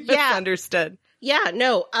 We misunderstood. Yeah,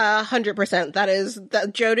 no, 100%.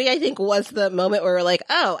 That Jody, I think, was the moment where we're like,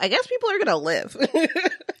 oh, I guess people are gonna live.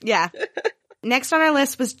 Yeah. Next on our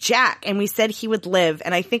list was Jack, and we said he would live,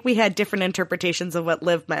 and I think we had different interpretations of what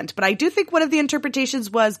live meant, but I do think one of the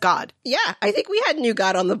interpretations was God. Yeah, I think we had New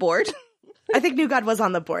God on the board. I think New God was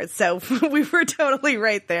on the board, so we were totally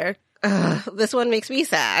right there. This one makes me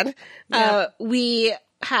sad. Yeah. We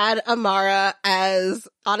had Amara as,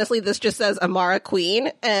 honestly, this just says Amara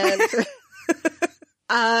Queen, and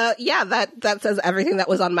yeah, that says everything that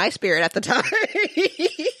was on my spirit at the time.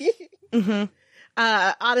 Mm-hmm.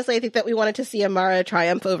 Honestly, I think that we wanted to see Amara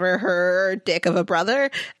triumph over her dick of a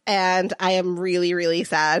brother, and I am really, really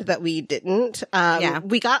sad that we didn't.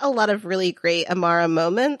 We got a lot of really great Amara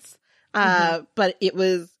moments, but it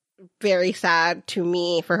was very sad to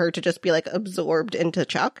me for her to just be absorbed into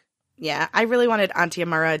Chuck. Yeah, I really wanted Auntie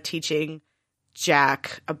Amara teaching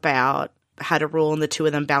Jack about how to rule and the two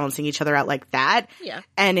of them balancing each other out like that. Yeah.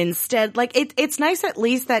 And instead, it's nice at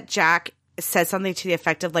least that Jack says something to the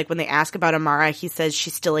effect of when they ask about Amara, he says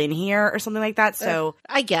she's still in here or something like that. So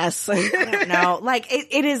I guess I don't know.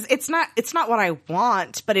 It's not what I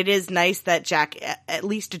want, but it is nice that Jack at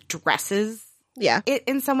least addresses it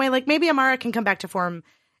in some way. Maybe Amara can come back to form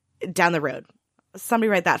down the road. Somebody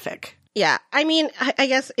write that fic. Yeah. I mean, I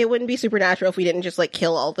guess it wouldn't be Supernatural if we didn't just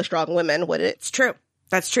kill all the strong women, would it? It's true.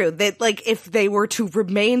 That's true. If they were to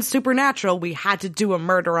remain Supernatural, we had to do a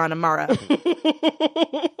murder on Amara.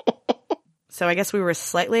 So I guess we were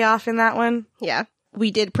slightly off in that one. Yeah.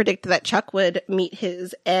 We did predict that Chuck would meet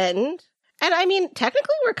his end. And I mean,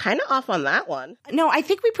 technically we're kind of off on that one. No, I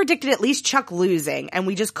think we predicted at least Chuck losing, and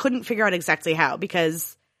we just couldn't figure out exactly how,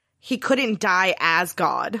 because he couldn't die as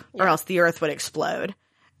God, or else the earth would explode.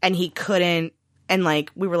 And he couldn't, and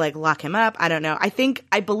we were lock him up. I don't know.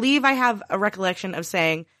 I believe I have a recollection of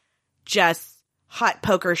saying, just hot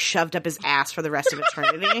poker shoved up his ass for the rest of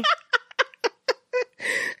eternity.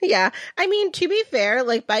 Yeah. I mean, to be fair,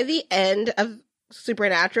 like, by the end of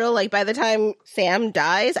Supernatural, like, by the time Sam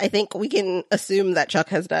dies, I think we can assume that Chuck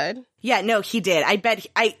has died. Yeah, no, he did. I bet,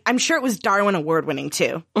 I'm sure it was Darwin Award winning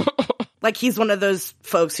too. Like, he's one of those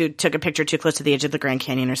folks who took a picture too close to the edge of the Grand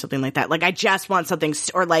Canyon or something like that. Like, I just want something,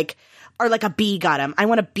 or like a bee got him. I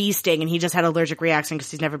want a bee sting and he just had an allergic reaction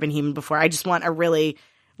because he's never been human before. I just want a really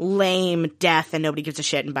lame death and nobody gives a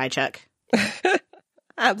shit, and bye, Chuck.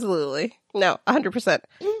 Absolutely. No, 100%.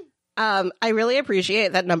 I really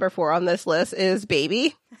appreciate that number 4 on this list is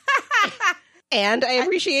Baby. And I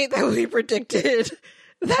appreciate that we predicted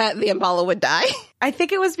that the Impala would die. I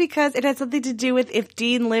think it was because it had something to do with if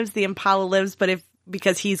Dean lives, the Impala lives, but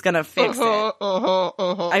because he's gonna fix it.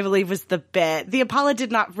 I believe was the bit. The Impala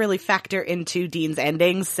did not really factor into Dean's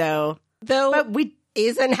ending, so. But we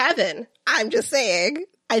is in heaven. I'm just saying.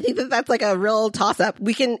 I think that that's like a real toss-up.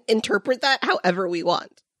 We can interpret that however we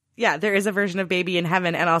want. Yeah, there is a version of Baby in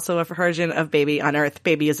heaven and also a version of Baby on earth.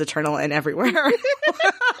 Baby is eternal and everywhere.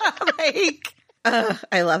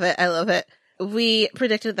 I love it. I love it. We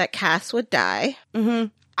predicted that Cass would die. Mm-hmm.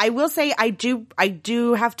 I will say I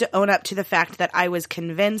do have to own up to the fact that I was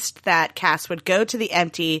convinced that Cass would go to the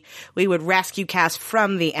empty. We would rescue Cass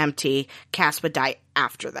from the empty. Cass would die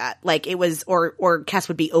after that. Like it was, or Cass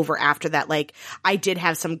would be over after that. Like I did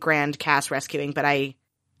have some grand Cass rescuing, but I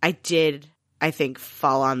did, I think,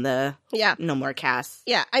 fall on the no more Cass.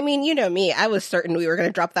 Yeah, I mean, you know me. I was certain we were going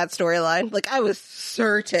to drop that storyline. Like, I was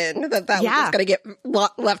certain that was just going to get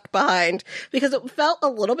left behind because it felt a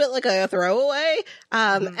little bit like a throwaway.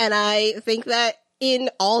 And I think that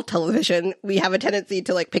in all television, we have a tendency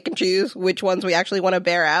to, like, pick and choose which ones we actually want to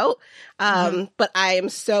bear out. But I am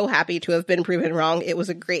so happy to have been proven wrong. It was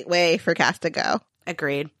a great way for Cass to go.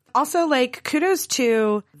 Agreed. Also, like, kudos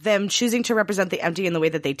to them choosing to represent the empty in the way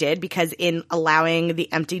that they did, because in allowing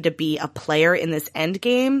the empty to be a player in this end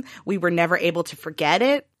game, we were never able to forget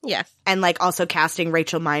it. Yes. And, like, also casting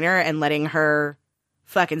Rachel Miner and letting her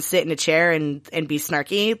fucking sit in a chair and be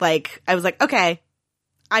snarky. Like, I was like, okay,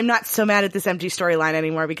 I'm not so mad at this empty storyline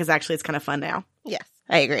anymore because actually it's kind of fun now. Yes,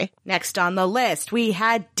 I agree. Next on the list, we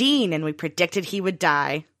had Dean, and we predicted he would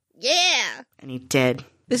die. Yeah. And he did.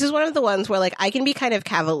 This is one of the ones where, like, I can be kind of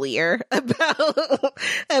cavalier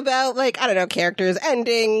about like, I don't know, characters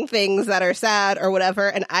ending, things that are sad or whatever.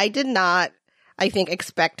 And I did not, I think,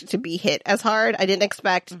 expect to be hit as hard. I didn't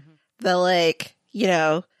expect the, like, you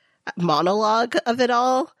know, monologue of it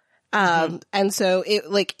all. And so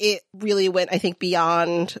it really went, I think,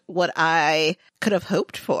 beyond what I could have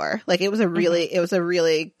hoped for. Like, it was a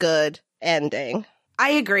really good ending.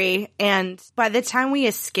 I agree. And by the time we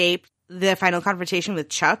escaped the final confrontation with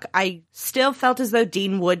Chuck, I still felt as though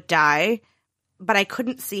Dean would die, but I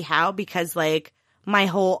couldn't see how, because, like, my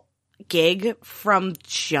whole gig from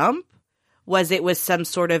jump was it was some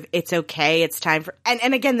sort of, it's okay, it's time for,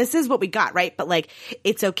 and again, this is what we got, right? But, like,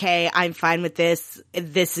 it's okay, I'm fine with this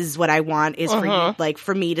is what I want, is for you, like,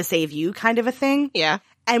 for me to save you kind of a thing. Yeah.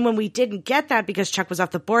 And when we didn't get that because Chuck was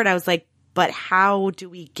off the board, I was like, but how do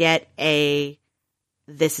we get a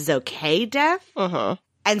this is okay death?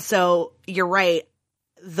 And so you're right.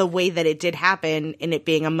 The way that it did happen, in it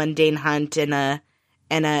being a mundane hunt and a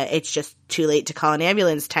it's just too late to call an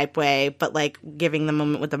ambulance type way, but, like, giving the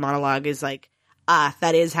moment with the monologue is like,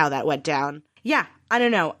 that is how that went down. Yeah, I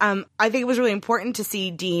don't know. I think it was really important to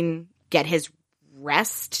see Dean get his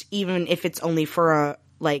rest, even if it's only for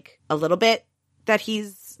a little bit that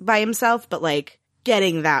he's by himself. But, like,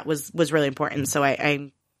 getting that was really important. So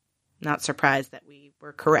I'm not surprised that we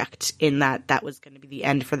were correct in that was going to be the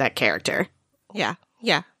end for that character. Yeah,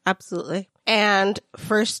 absolutely. And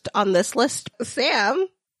first on this list, Sam,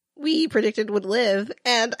 we predicted would live,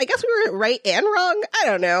 and I guess we were right and wrong. I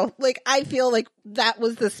don't know. Like, I feel like that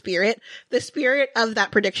was the spirit. The spirit of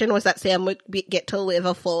that prediction was that Sam would get to live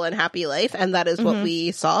a full and happy life, and that is what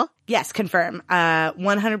we saw. Yes, confirm.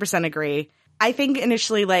 100% agree. I think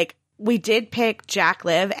initially, like, we did pick Jack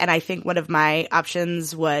live, and I think one of my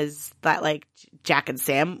options was that, like, Jack and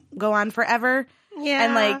Sam go on forever. Yeah.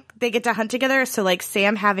 And, like, they get to hunt together. So, like,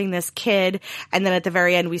 Sam having this kid, and then at the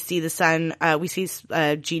very end we see the son, we see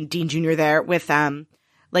Dean Jr. there with,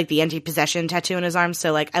 like, the anti-possession tattoo on his arm.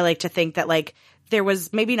 So, like, I like to think that, like, there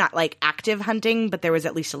was maybe not, like, active hunting, but there was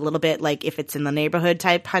at least a little bit, like, if it's in the neighborhood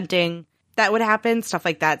type hunting, that would happen, stuff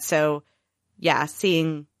like that. So, yeah,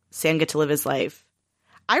 seeing Sam get to live his life.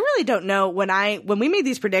 I really don't know when we made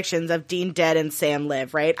these predictions of Dean dead and Sam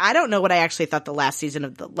live, right? I don't know what I actually thought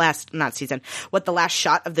what the last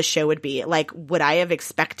shot of the show would be. Like, would I have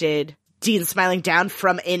expected Dean smiling down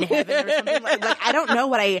from in heaven or something. Like I don't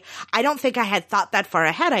know I don't think I had thought that far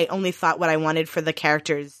ahead. I only thought what I wanted for the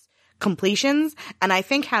characters' completions. And I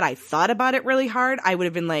think had I thought about it really hard, I would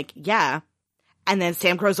have been like, yeah. And then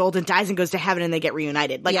Sam grows old and dies and goes to heaven and they get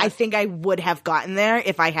reunited. Like, I think I would have gotten there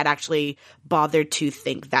if I had actually bothered to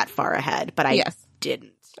think that far ahead, but I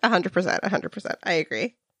didn't. 100%. I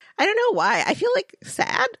agree. I don't know why. I feel like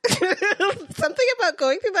sad. Something about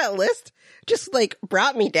going through that list just like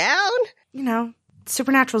brought me down. You know,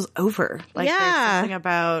 Supernatural's over. Like, there's something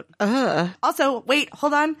about. Also, wait,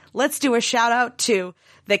 hold on. Let's do a shout out to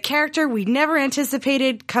the character we never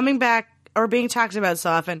anticipated coming back or being talked about so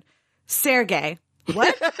often, Sergei.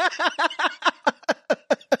 What?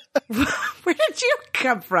 Where did you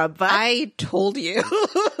come from, bud? I told you.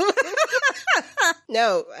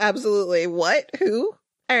 No, absolutely. What? Who?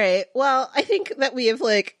 All right. Well, I think that we have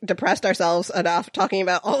like depressed ourselves enough talking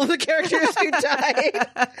about all of the characters who died.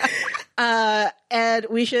 And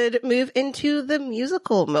we should move into the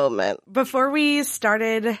musical moment. Before we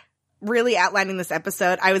started really outlining this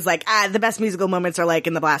episode, I was like, the best musical moments are like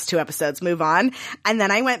in the last 2 episodes. Move on. And then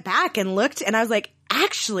I went back and looked and I was like,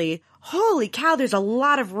 actually, holy cow, there's a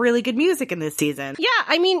lot of really good music in this season. Yeah,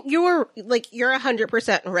 I mean, you're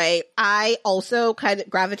 100% right. I also kind of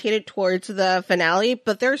gravitated towards the finale,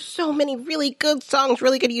 but there's so many really good songs,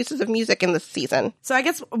 really good uses of music in this season. So I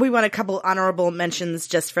guess we want a couple honorable mentions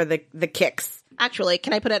just for the kicks. Actually,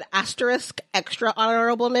 can I put an asterisk extra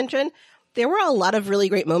honorable mention? There were a lot of really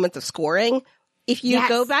great moments of scoring. If you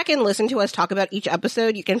go back and listen to us talk about each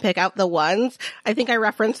episode, you can pick out the ones. I think I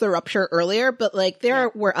referenced The Rupture earlier, but like there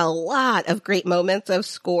were a lot of great moments of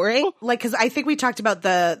scoring. Like, cause I think we talked about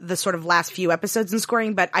the sort of last few episodes in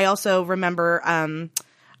scoring, but I also remember,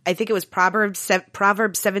 I think it was Proverbs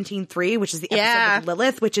 17:3, which is the episode with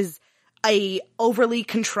Lilith, which is a overly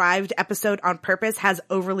contrived episode on purpose, has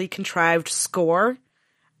overly contrived score,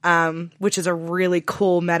 which is a really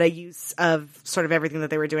cool meta use of sort of everything that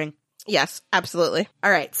they were doing. Yes, absolutely. All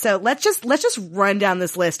right. So let's just run down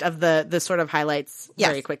this list of the sort of highlights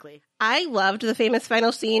very quickly. I loved the famous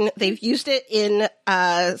final scene. They've used it in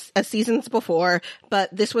seasons before, but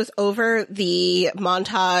this was over the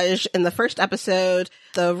montage in the first episode,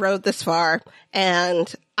 The Road This Far.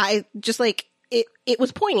 And I just like it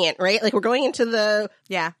was poignant, right? Like we're going into the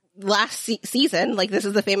last season. Like this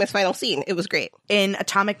is the famous final scene. It was great. In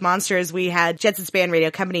Atomic Monsters, we had Jensen Span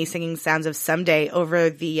Radio Company singing Sounds of Someday over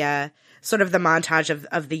the sort of the montage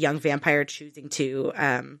of the young vampire choosing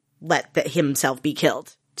to let himself be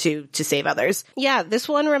killed to save others. Yeah, this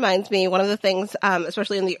one reminds me, one of the things,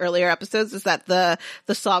 especially in the earlier episodes, is that the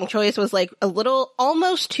song choice was like a little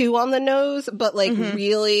almost too on the nose, but like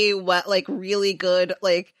really what, like really good,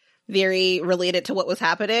 like very related to what was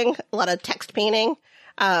happening. A lot of text painting.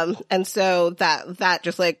 And so that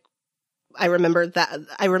just like, I remember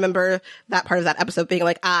that part of that episode being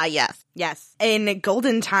like, yes. Yes. In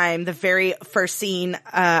Golden Time, the very first scene,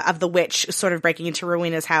 of the witch sort of breaking into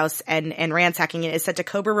Rowena's house and ransacking it is set to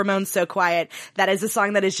Cobra Ramon's So Quiet. That is a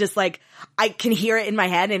song that is just like, I can hear it in my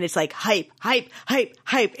head and it's like hype, hype, hype,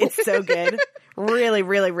 hype. It's so good. Really,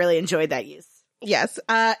 really, really enjoyed that use. Yes.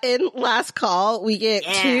 In Last Call, we get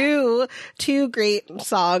two great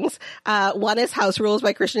songs. One is House Rules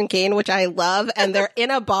by Christian Kane, which I love. And they're in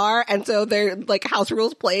a bar. And so they're like House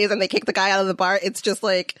Rules plays and they kick the guy out of the bar. It's just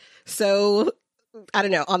like so, I don't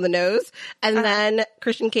know, on the nose. And then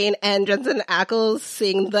Christian Kane and Jensen Ackles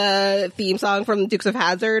sing the theme song from Dukes of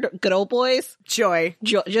Hazzard, Good Old Boys. Joy.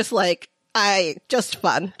 Just like, just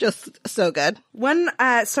fun. Just so good. One,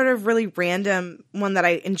 sort of really random one that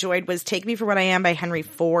I enjoyed was Take Me For What I Am by Henry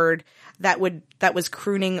Ford. That was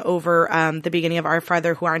crooning over, the beginning of Our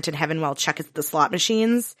Father Who Aren't in Heaven while Chuck is at the slot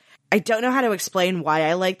machines. I don't know how to explain why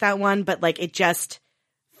I like that one, but like it just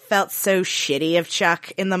felt so shitty of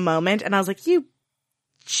Chuck in the moment. And I was like, you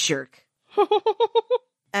jerk.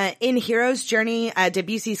 In Hero's Journey,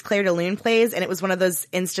 Debussy's Clair de Lune plays, and it was one of those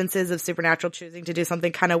instances of Supernatural choosing to do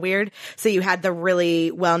something kind of weird. So you had the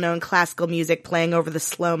really well-known classical music playing over the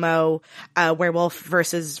slow-mo werewolf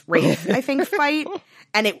versus wraith, I think, fight.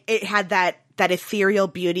 And it had that ethereal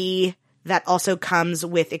beauty that also comes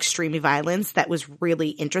with extreme violence that was really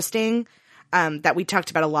interesting. That we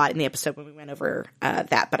talked about a lot in the episode when we went over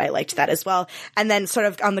that, but I liked that as well. And then sort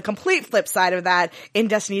of on the complete flip side of that, in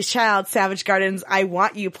Destiny's Child, Savage Garden's I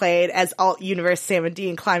Want You played as Alt Universe Sam and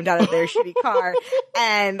Dean climbed out of their shitty car.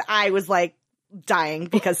 And I was like dying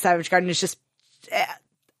because Savage Garden is just,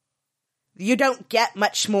 you don't get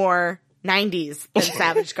much more 90s than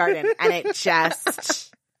Savage Garden. And it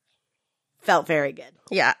just felt very good.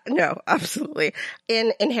 Yeah, no, absolutely.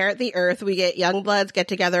 In Inherit the Earth, we get Youngbloods get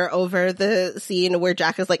together over the scene where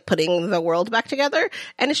Jack is like putting the world back together.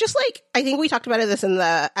 And it's just like, I think we talked about this in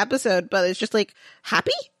the episode, but it's just like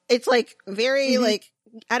happy. It's like very like,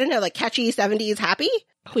 I don't know, like catchy 70s happy,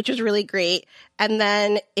 which is really great. And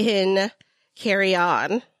then in Carry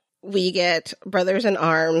On, we get Brothers in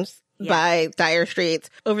Arms by Dire Straits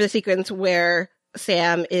over the sequence where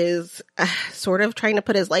Sam is sort of trying to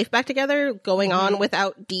put his life back together, going on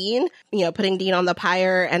without Dean, putting Dean on the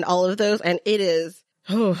pyre and all of those. And it is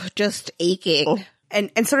just aching.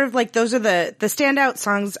 And sort of like those are the standout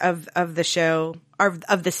songs of the show,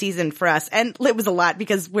 of the season for us. And it was a lot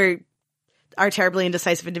because are terribly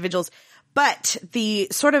indecisive individuals. But the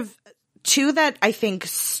sort of two that I think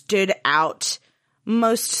stood out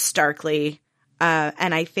most starkly,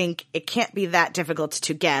 and I think it can't be that difficult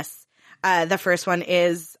to guess. The first one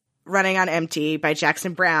is Running on Empty by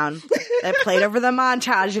Jackson Browne that played over the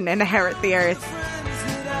montage in Inherit the Earth.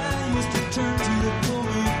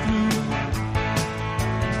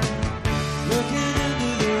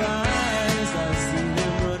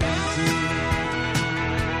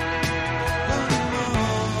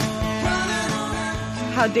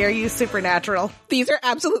 How dare you, Supernatural? These are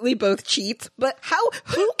absolutely both cheats, but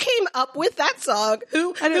who came up with that song? Who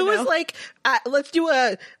was like, let's do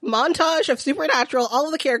a montage of Supernatural, all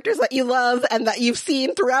of the characters that you love and that you've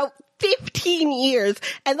seen throughout 15 years,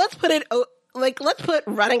 and let's put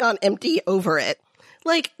Running on Empty over it.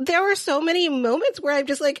 Like, there were so many moments where I'm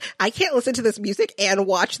just like, I can't listen to this music and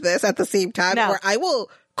watch this at the same time, where I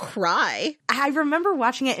will cry. I remember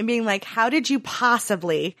watching it and being like, how did you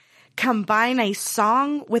possibly combine a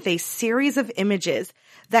song with a series of images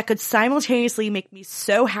that could simultaneously make me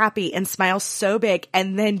so happy and smile so big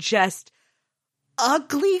and then just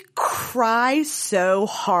ugly cry so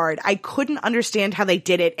hard? I couldn't understand how they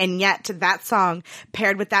did it, and yet that song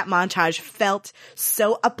paired with that montage felt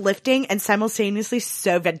so uplifting and simultaneously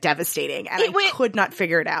so devastating, and I could not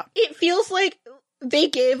figure it out. It feels like they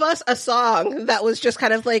gave us a song that was just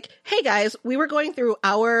kind of like, hey guys, we were going through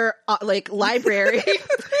our library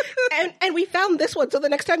and we found this one. So the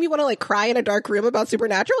next time you want to cry in a dark room about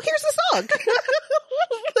Supernatural, here's the song.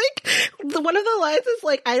 One of the lines is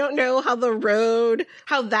like, I don't know how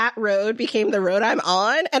that road became the road I'm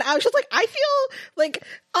on. And I was just like, I feel like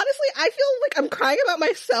I'm crying about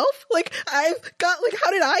myself. Like, I've got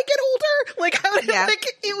how did I get older?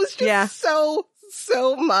 It was just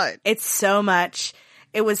so much. It's so much.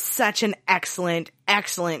 It was such an excellent,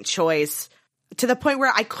 excellent choice, to the point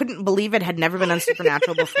where I couldn't believe it had never been on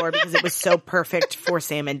Supernatural before because it was so perfect for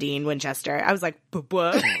Sam and Dean Winchester. I was like,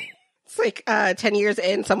 what? It's like 10 years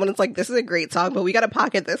in, someone is like, this is a great song, but we got to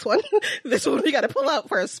pocket this one. This one we got to pull out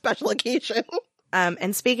for a special occasion.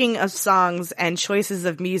 And speaking of songs and choices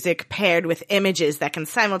of music paired with images that can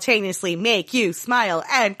simultaneously make you smile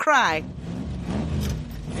and cry.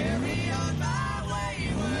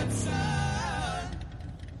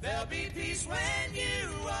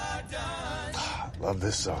 Love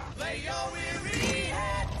this song.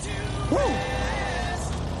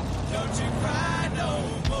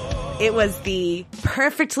 It was the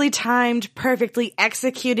perfectly timed, perfectly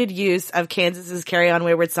executed use of Kansas's Carry On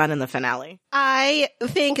Wayward Son in the finale. I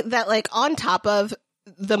think that on top of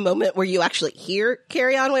the moment where you actually hear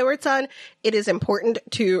Carry On Wayward Son, it is important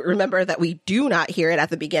to remember that we do not hear it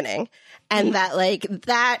at the beginning. And that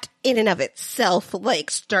that in and of itself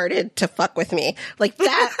started to fuck with me.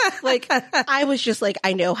 I was just like,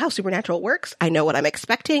 I know how Supernatural works. I know what I'm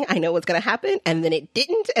expecting. I know what's going to happen. And then it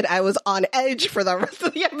didn't. And I was on edge for the rest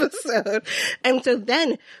of the episode. And so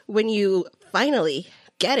then when you finally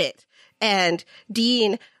get it and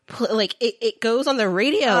Dean it goes on the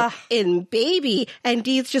radio in Baby, and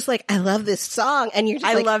Dean's just like, I love this song. And you're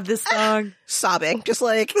just I love this song. Sobbing. Just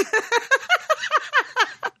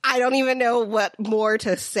I don't even know what more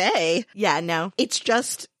to say. Yeah, no. It's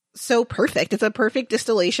just so perfect. It's a perfect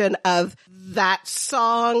distillation of that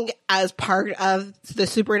song as part of the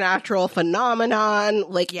Supernatural phenomenon.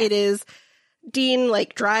 It is, Dean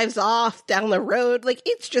drives off down the road.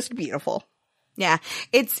 It's just beautiful. Yeah,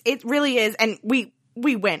 it really is. And we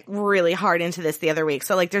went really hard into this the other week.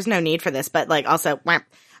 So there's no need for this, but also,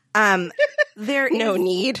 there is no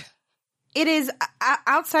need. It is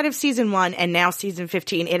outside of season 1 and now season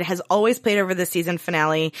 15. It has always played over the season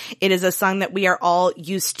finale. It is a song that we are all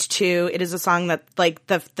used to. It is a song that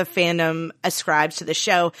the fandom ascribes to the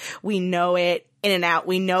show. We know it in and out.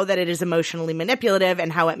 We know that it is emotionally manipulative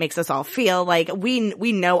and how it makes us all feel.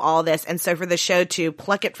 We know all this. And so for the show to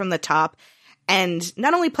pluck it from the top, and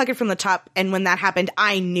not only pluck it from the top, and when that happened,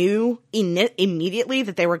 I knew immediately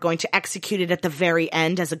that they were going to execute it at the very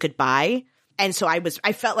end as a goodbye. And so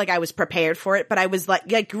I felt like I was prepared for it, but I was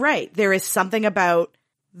like, right, there is something about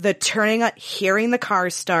the turning on, hearing the car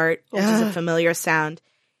start, which is a familiar sound,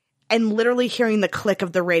 and literally hearing the click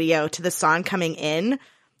of the radio to the song coming in.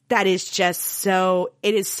 That is just it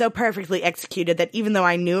is so perfectly executed that even though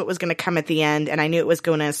I knew it was going to come at the end and I knew it was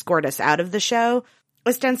going to escort us out of the show,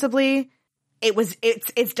 ostensibly,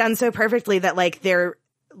 it's done so perfectly that like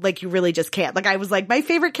you really just can't. Like I was like, my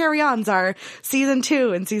favorite carry-ons are season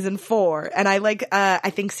 2 and season 4. And I like, I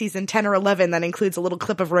think season 10 or 11 that includes a little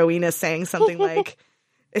clip of Rowena saying something like,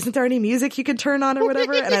 isn't there any music you can turn on or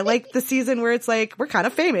whatever? And I like the season where it's like, we're kind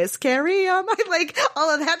of famous. Carry on. I like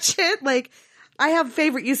all of that shit. Like, I have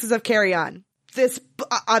favorite uses of Carry On. This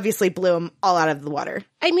obviously blew them all out of the water.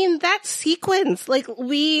 I mean, that sequence, like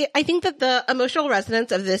I think that the emotional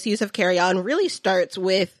resonance of this use of Carry On really starts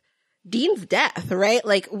with Dean's death, right?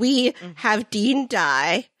 Like we have Dean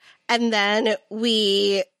die and then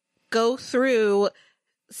we go through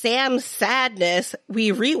Sam's sadness,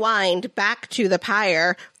 we rewind back to the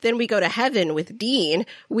pyre, then we go to heaven with Dean,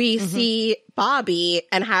 we see Bobby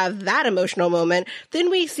and have that emotional moment, then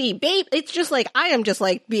we see Babe, it's just like, I am just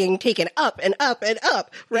like being taken up and up and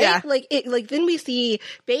up, right? Yeah. Like then we see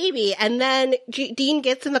Baby and then Dean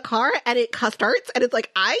gets in the car and it starts and it's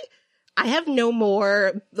like, I have no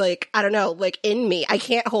more, like, I don't know, like, in me. I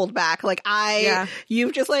can't hold back. Like,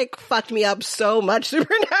 you've just, like, fucked me up so much,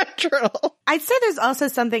 Supernatural. I'd say there's also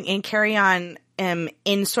something in Carry On,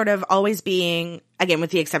 in sort of always being, again,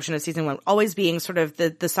 with the exception of season 1, always being sort of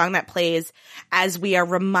the song that plays as we are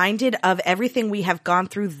reminded of everything we have gone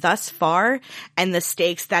through thus far and the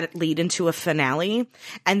stakes that lead into a finale.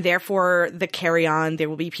 And therefore, the Carry On, There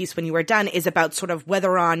Will Be Peace When You Are Done is about sort of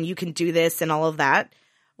whether on you can do this and all of that.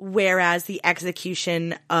 Whereas the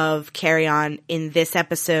execution of Carry On in this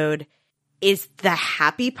episode is the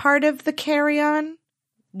happy part of the Carry On.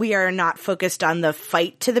 We are not focused on the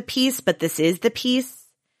fight to the peace, but this is the peace.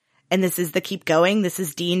 And this is the keep going. This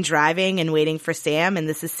is Dean driving and waiting for Sam. And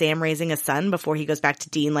this is Sam raising a son before he goes back to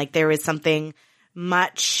Dean. Like there is something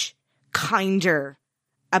much kinder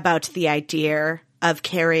about the idea of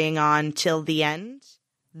carrying on till the end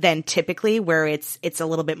than typically where it's a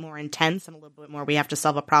little bit more intense and a little bit more we have to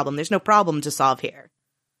solve a problem. There's no problem to solve here.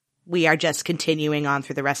 We are just continuing on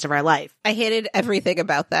through the rest of our life. I hated everything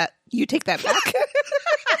about that. You take that back.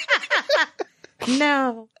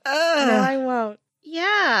 No, I won't.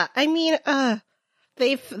 Yeah, I mean,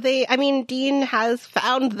 Dean has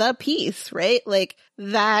found the peace, right? Like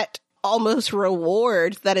that almost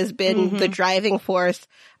reward that has been the driving force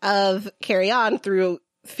of Carry On through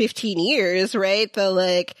 15 years, right? The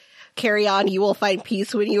like, Carry On, you will find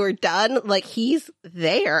peace when you are done. Like he's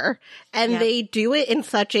there and they do it in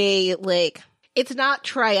such a like, it's not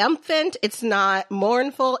triumphant. It's not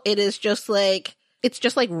mournful. It is just like, it's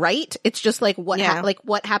just like right. It's just like what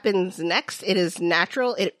happens next. It is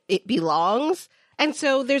natural. It belongs. And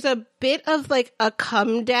so there's a bit of like a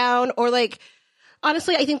come down or like,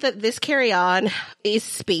 honestly, I think that this Carry On is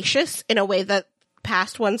spacious in a way that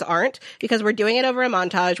past ones aren't because we're doing it over a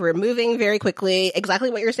montage. We're moving very quickly.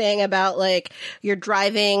 Exactly what you're saying about like you're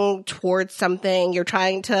driving towards something. You're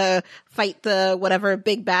trying to fight the whatever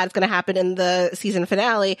big bad's going to happen in the season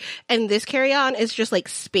finale. And this Carry On is just like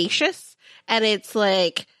spacious and it's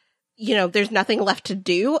like, you know, there's nothing left to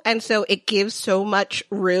do. And so it gives so much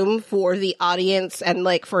room for the audience and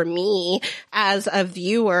like for me as a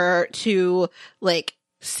viewer to like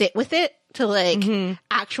sit with it, to like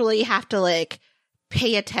actually have to like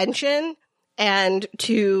pay attention and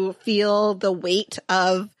to feel the weight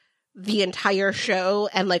of the entire show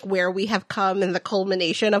and like where we have come and the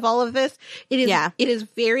culmination of all of this. It is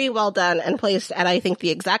very well done and placed at I think the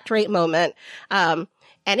exact right moment.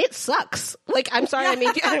 And it sucks. Like I'm sorry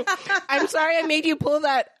I made you pull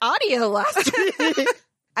that audio last week.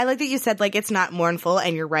 I like that you said, like, it's not mournful,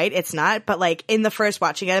 and you're right, it's not. But, like, in the first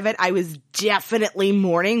watching of it, I was definitely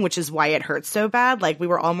mourning, which is why it hurts so bad. Like, we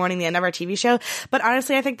were all mourning the end of our TV show. But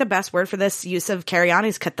honestly, I think the best word for this use of Carry On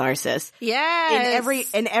is catharsis. Yes.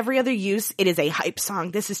 In every other use, it is a hype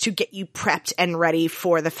song. This is to get you prepped and ready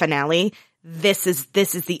for the finale. This is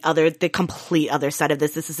the complete other side of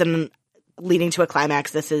this. This isn't leading to a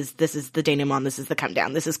climax. This is the denouement. This is the come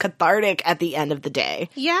down. This is cathartic at the end of the day.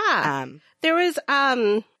 Yeah. There was,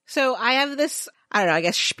 so I have this, I don't know, I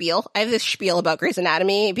guess spiel. I have this spiel about Grey's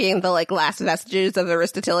Anatomy being the, like, last vestiges of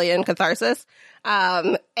Aristotelian catharsis.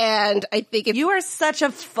 And I think you are such a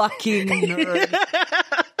fucking nerd.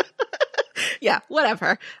 Yeah,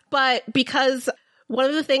 whatever. But because one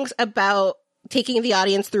of the things about taking the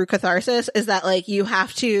audience through catharsis is that, like, you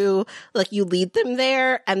have to, like, you lead them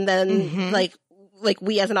there and then, like, like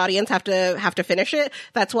we as an audience have to finish it.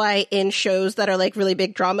 That's why in shows that are like really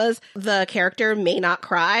big dramas, the character may not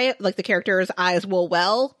cry. Like the character's eyes will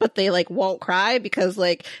well, but they like won't cry because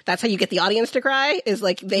like that's how you get the audience to cry is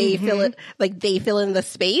like they fill it, like they fill in the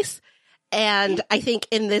space. And I think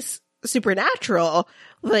in this Supernatural,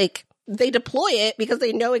 like they deploy it because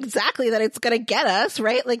they know exactly that it's going to get us,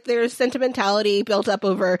 right? Like there's sentimentality built up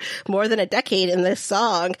over more than a decade in this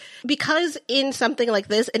song because in something like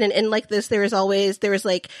this, in an end like this, there is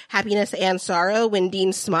like happiness and sorrow when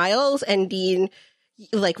Dean smiles and Dean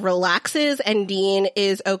like relaxes and Dean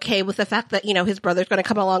is okay with the fact that, you know, his brother's going to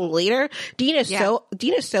come along later. Dean is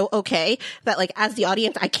so okay that like as the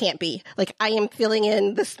audience, I can't be like, I am filling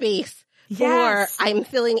in the space. Yes. Or I'm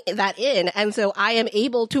filling that in. And so I am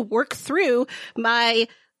able to work through my,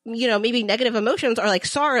 you know, maybe negative emotions or like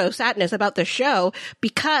sorrow, sadness about the show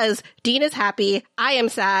because Dean is happy. I am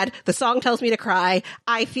sad. The song tells me to cry.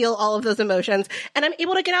 I feel all of those emotions and I'm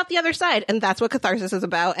able to get out the other side. And that's what catharsis is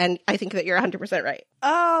about. And I think that you're 100% right.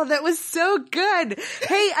 Oh, that was so good.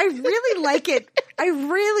 Hey, I really like it. I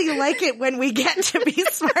really like it when we get to be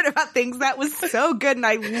smart about things. That was so good. And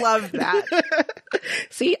I love that.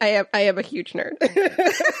 See, I am a huge nerd.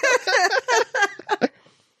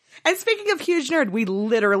 And speaking of huge nerd, we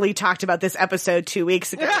literally talked about this episode 2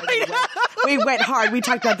 weeks ago. We went hard. We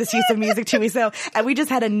talked about this use of music 2 weeks ago. And we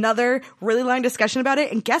just had another really long discussion about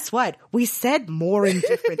it. And guess what? We said more and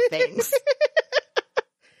different things.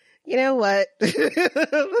 You know what?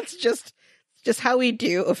 That's just how we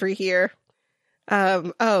do over here.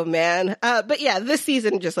 Oh man. But yeah, this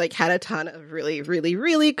season just like had a ton of really, really,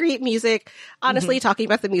 really great music. Honestly, talking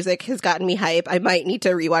about the music has gotten me hype. I might need to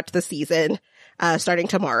rewatch the season, starting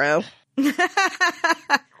tomorrow.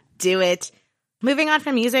 Do it. Moving on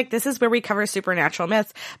from music, this is where we cover supernatural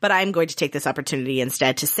myths, but I'm going to take this opportunity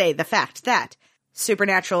instead to say the fact that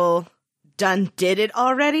Supernatural did it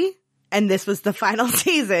already, and this was the final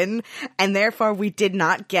season, and therefore we didn't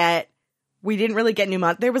really get new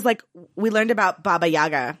month. There was like, we learned about Baba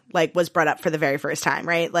Yaga, like was brought up for the very first time,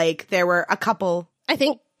 right? Like there were a couple. I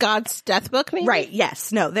think God's Death Book, maybe? Right,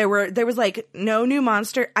 yes. No, there was like no new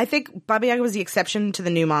monster. I think Baba Yaga was the exception to the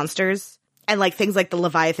new monsters. And like things like the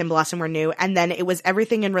Leviathan Blossom were new. And then it was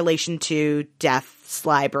everything in relation to Death's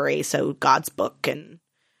library. So God's book and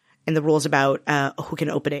the rules about who can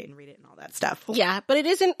open it and read it and all that stuff. Yeah, but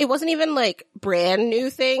it wasn't even like brand new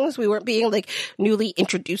things. We weren't being like newly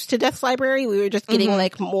introduced to Death's library. We were just getting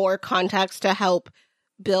like more context to help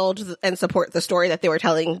build and support the story that they were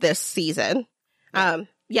telling this season.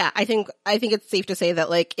 Yeah, I think it's safe to say that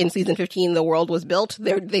like in season 15, the world was built.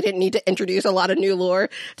 They didn't need to introduce a lot of new lore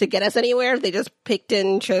to get us anywhere. They just picked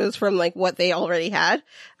and chose from like what they already had,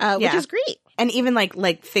 which is great. And even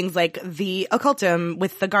like things like the occultum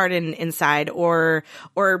with the garden inside or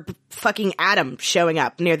fucking Adam showing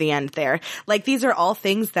up near the end there. Like these are all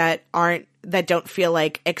things that don't feel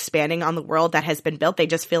like expanding on the world that has been built. They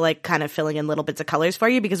just feel like kind of filling in little bits of colors for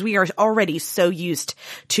you because we are already so used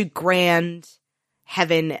to grand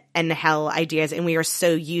heaven and hell ideas, and we are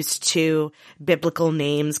so used to biblical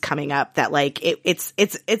names coming up that like it's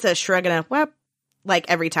a shrug and a well, like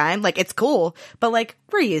every time, like it's cool, but like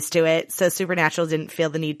we're used to it. So Supernatural didn't feel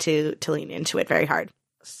the need to lean into it very hard.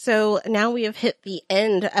 So now we have hit the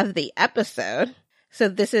end of the episode. So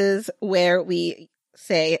this is where we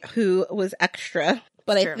say who was extra.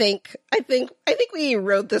 But I think we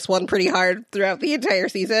rode this one pretty hard throughout the entire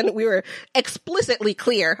season. We were explicitly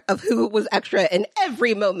clear of who was extra in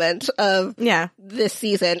every moment of this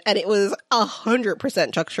season, and it was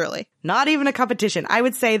 100% Chuck Shirley. Not even a competition. I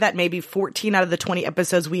would say that maybe 14 out of the 20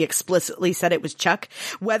 episodes we explicitly said it was Chuck.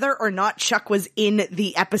 Whether or not Chuck was in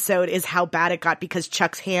the episode is how bad it got because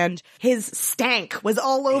Chuck's hand, his stank was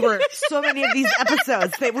all over so many of these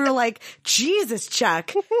episodes that we were like, Jesus,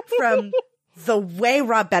 Chuck, from the way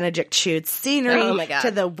Rob Benedict shoots scenery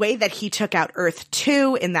to the way that he took out Earth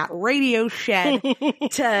 2 in that radio shed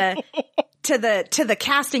to the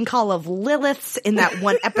casting call of Liliths in that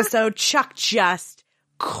one episode. Chuck just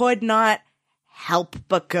could not help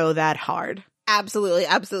but go that hard. Absolutely,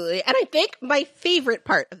 absolutely. And I think my favorite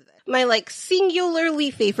part of this, my like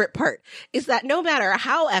singularly favorite part is that no matter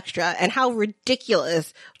how extra and how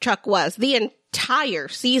ridiculous Chuck was the entire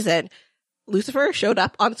season, Lucifer showed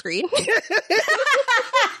up on screen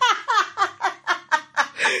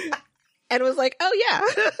and was like, oh yeah,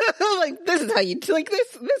 like this is how you like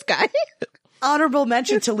this guy. Honorable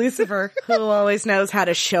mention to Lucifer, who always knows how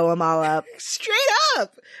to show them all up. Straight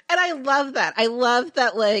up. And I love that. I love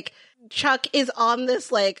that like Chuck is on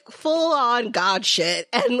this like full on God shit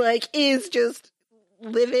and like is just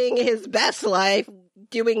living his best life,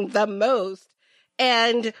 doing the most.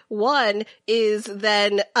 And one is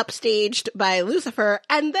then upstaged by Lucifer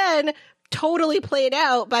and then totally played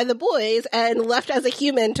out by the boys and left as a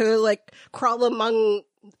human to like crawl among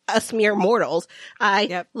us mere mortals.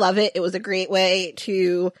 I love it. It was a great way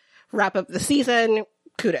to wrap up the season.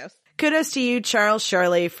 Kudos. Kudos to you, Charles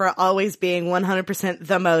Shirley, for always being 100%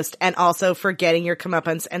 the most and also for getting your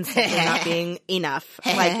comeuppance and simply not being enough.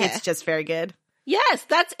 Like, it's just very good. Yes,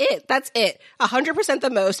 that's it. That's it. 100% the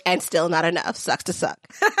most and still not enough. Sucks to suck.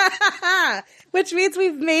 Which means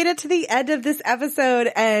we've made it to the end of this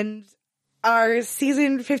episode and our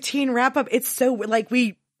season 15 wrap up. It's so like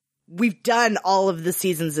we've done all of the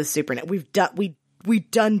seasons of Supernatural. We've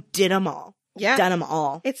done did them all. Yeah. Done them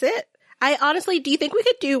all. It's it. I honestly, do you think we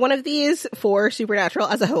could do one of these for Supernatural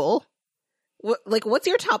as a whole? What's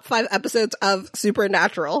your top 5 episodes of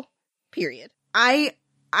Supernatural? Period. I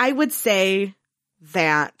would say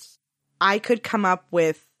that I could come up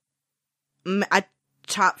with a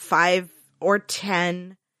top 5 or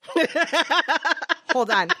 10.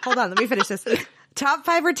 Hold on. Let me finish this. Top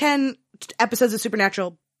 5 or 10 episodes of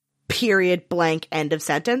Supernatural, period, blank, end of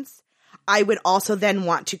sentence. I would also then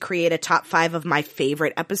want to create a top 5 of my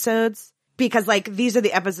favorite episodes because like these are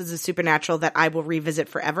the episodes of Supernatural that I will revisit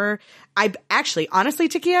forever. Honestly,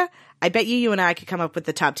 Takia, I bet you and I could come up with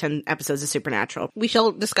the top 10 episodes of Supernatural. We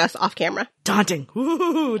shall discuss off camera. Daunting.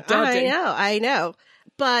 Ooh, daunting. I know.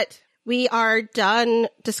 But we are done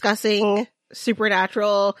discussing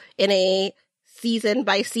Supernatural in a season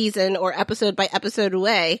by season or episode by episode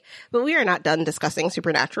way, but we are not done discussing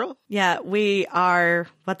Supernatural. Yeah, we are,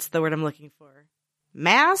 what's the word I'm looking for?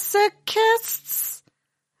 Masochists?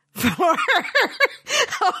 For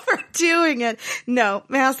overdoing it. No,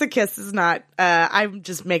 masochist is not. I'm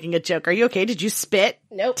just making a joke. Are you okay? Did you spit?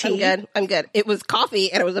 Nope, tea? I'm good. It was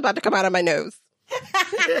coffee and it was about to come out of my nose.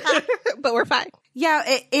 But we're fine. Yeah,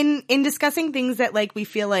 in discussing things that like we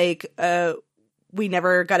feel like we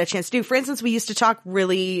never got a chance to do. For instance, we used to talk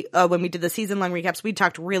really, when we did the season-long recaps, we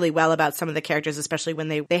talked really well about some of the characters, especially when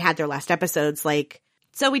they had their last episodes. Like,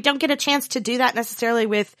 so we don't get a chance to do that necessarily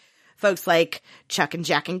with folks like Chuck and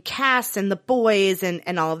Jack and Cass and the boys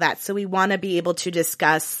and all of that. So we want to be able to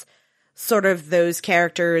discuss sort of those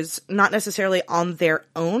characters, not necessarily on their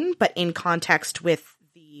own, but in context with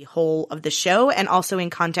the whole of the show and also in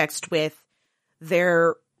context with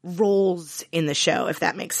their roles in the show, if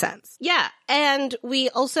that makes sense. Yeah. And we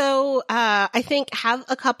also, I think, have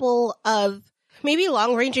a couple of maybe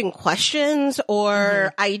long-ranging questions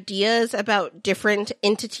or ideas about different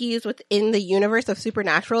entities within the universe of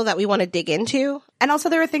Supernatural that we want to dig into. And also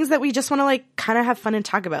there are things that we just want to like kind of have fun and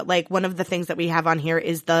talk about. Like one of the things that we have on here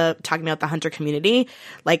is talking about the Hunter community,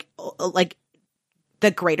 like the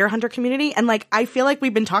greater Hunter community. And like, I feel like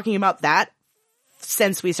we've been talking about that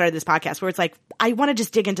since we started this podcast, where it's like, I want to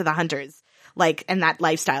just dig into the Hunters, like, and that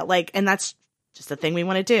lifestyle, like, and that's just the thing we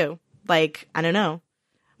want to do. Like, I don't know.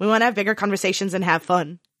 We want to have bigger conversations and have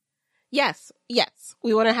fun. Yes.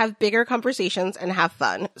 We want to have bigger conversations and have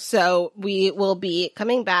fun. So we will be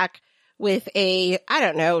coming back with a, I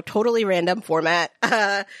don't know, totally random format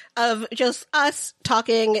of just us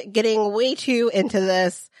talking, getting way too into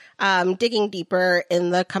this, digging deeper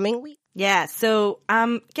in the coming week. Yeah. So,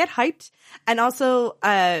 get hyped. And also,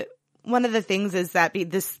 one of the things is that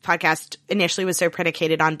this podcast initially was so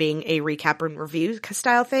predicated on being a recap and review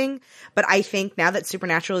style thing. But I think now that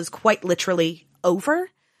Supernatural is quite literally over,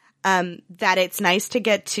 that it's nice to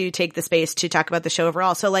get to take the space to talk about the show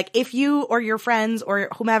overall. So like if you or your friends or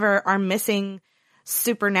whomever are missing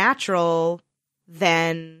Supernatural,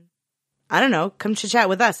 then I don't know, come chit chat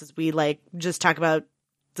with us as we like just talk about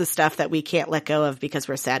the stuff that we can't let go of because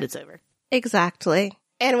we're sad it's over. Exactly.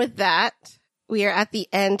 And with that, we are at the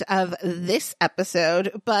end of this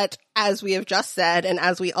episode, but as we have just said, and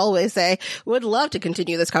as we always say, would love to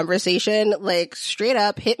continue this conversation, like straight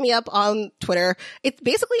up, hit me up on Twitter. It's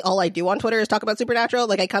basically all I do on Twitter is talk about Supernatural.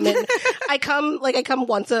 Like I come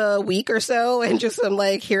once a week or so and just I'm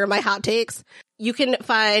like, here are my hot takes. You can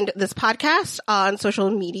find this podcast on social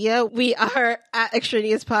media. We are at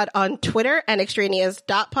Extraneous Pod on Twitter and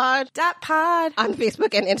extraneous.pod on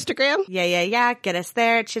Facebook and Instagram. Yeah. Get us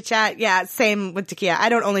there. Chit chat. Yeah. Same with Takia. I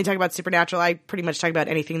don't only talk about Supernatural. I pretty much talk about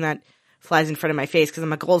anything that flies in front of my face because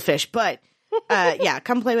I'm a goldfish. But yeah,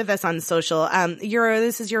 come play with us on social.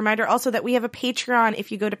 This is your reminder also that we have a Patreon.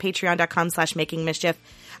 If you go to patreon.com/makingmischief,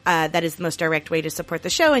 that is the most direct way to support the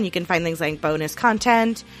show. And you can find things like bonus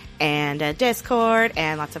content and Discord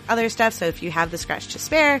and lots of other stuff. So if you have the scratch to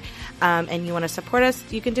spare, and you want to support us,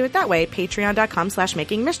 you can do it that way.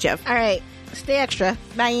 Patreon.com/makingmischief. All right. Stay extra.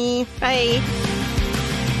 Bye. Bye.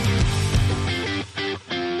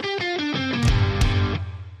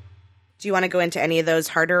 Do you want to go into any of those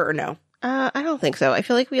harder or no? I don't think so. I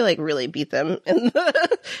feel like we like really beat them in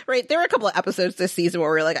right. There were a couple of episodes this season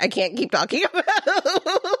where we're like, I can't keep talking about.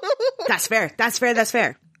 That's fair. That's fair. That's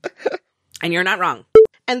fair. And you're not wrong.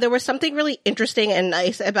 And there was something really interesting and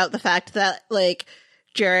nice about the fact that like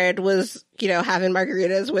Jared was, you know, having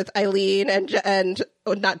margaritas with Eileen and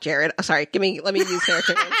not Jared. Sorry, let me use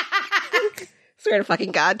character names. Swear to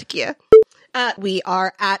fucking God, Takia. We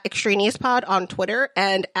are at Extraneous Pod on Twitter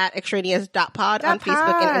and at extraneous.pod on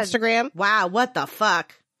Facebook and Instagram. Wow, what the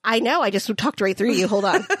fuck? I know, I just talked right through you. Hold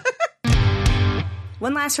on.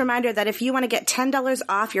 One last reminder that if you want to get $10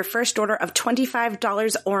 off your first order of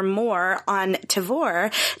 $25 or more on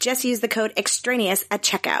Tavour, just use the code extraneous at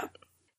checkout.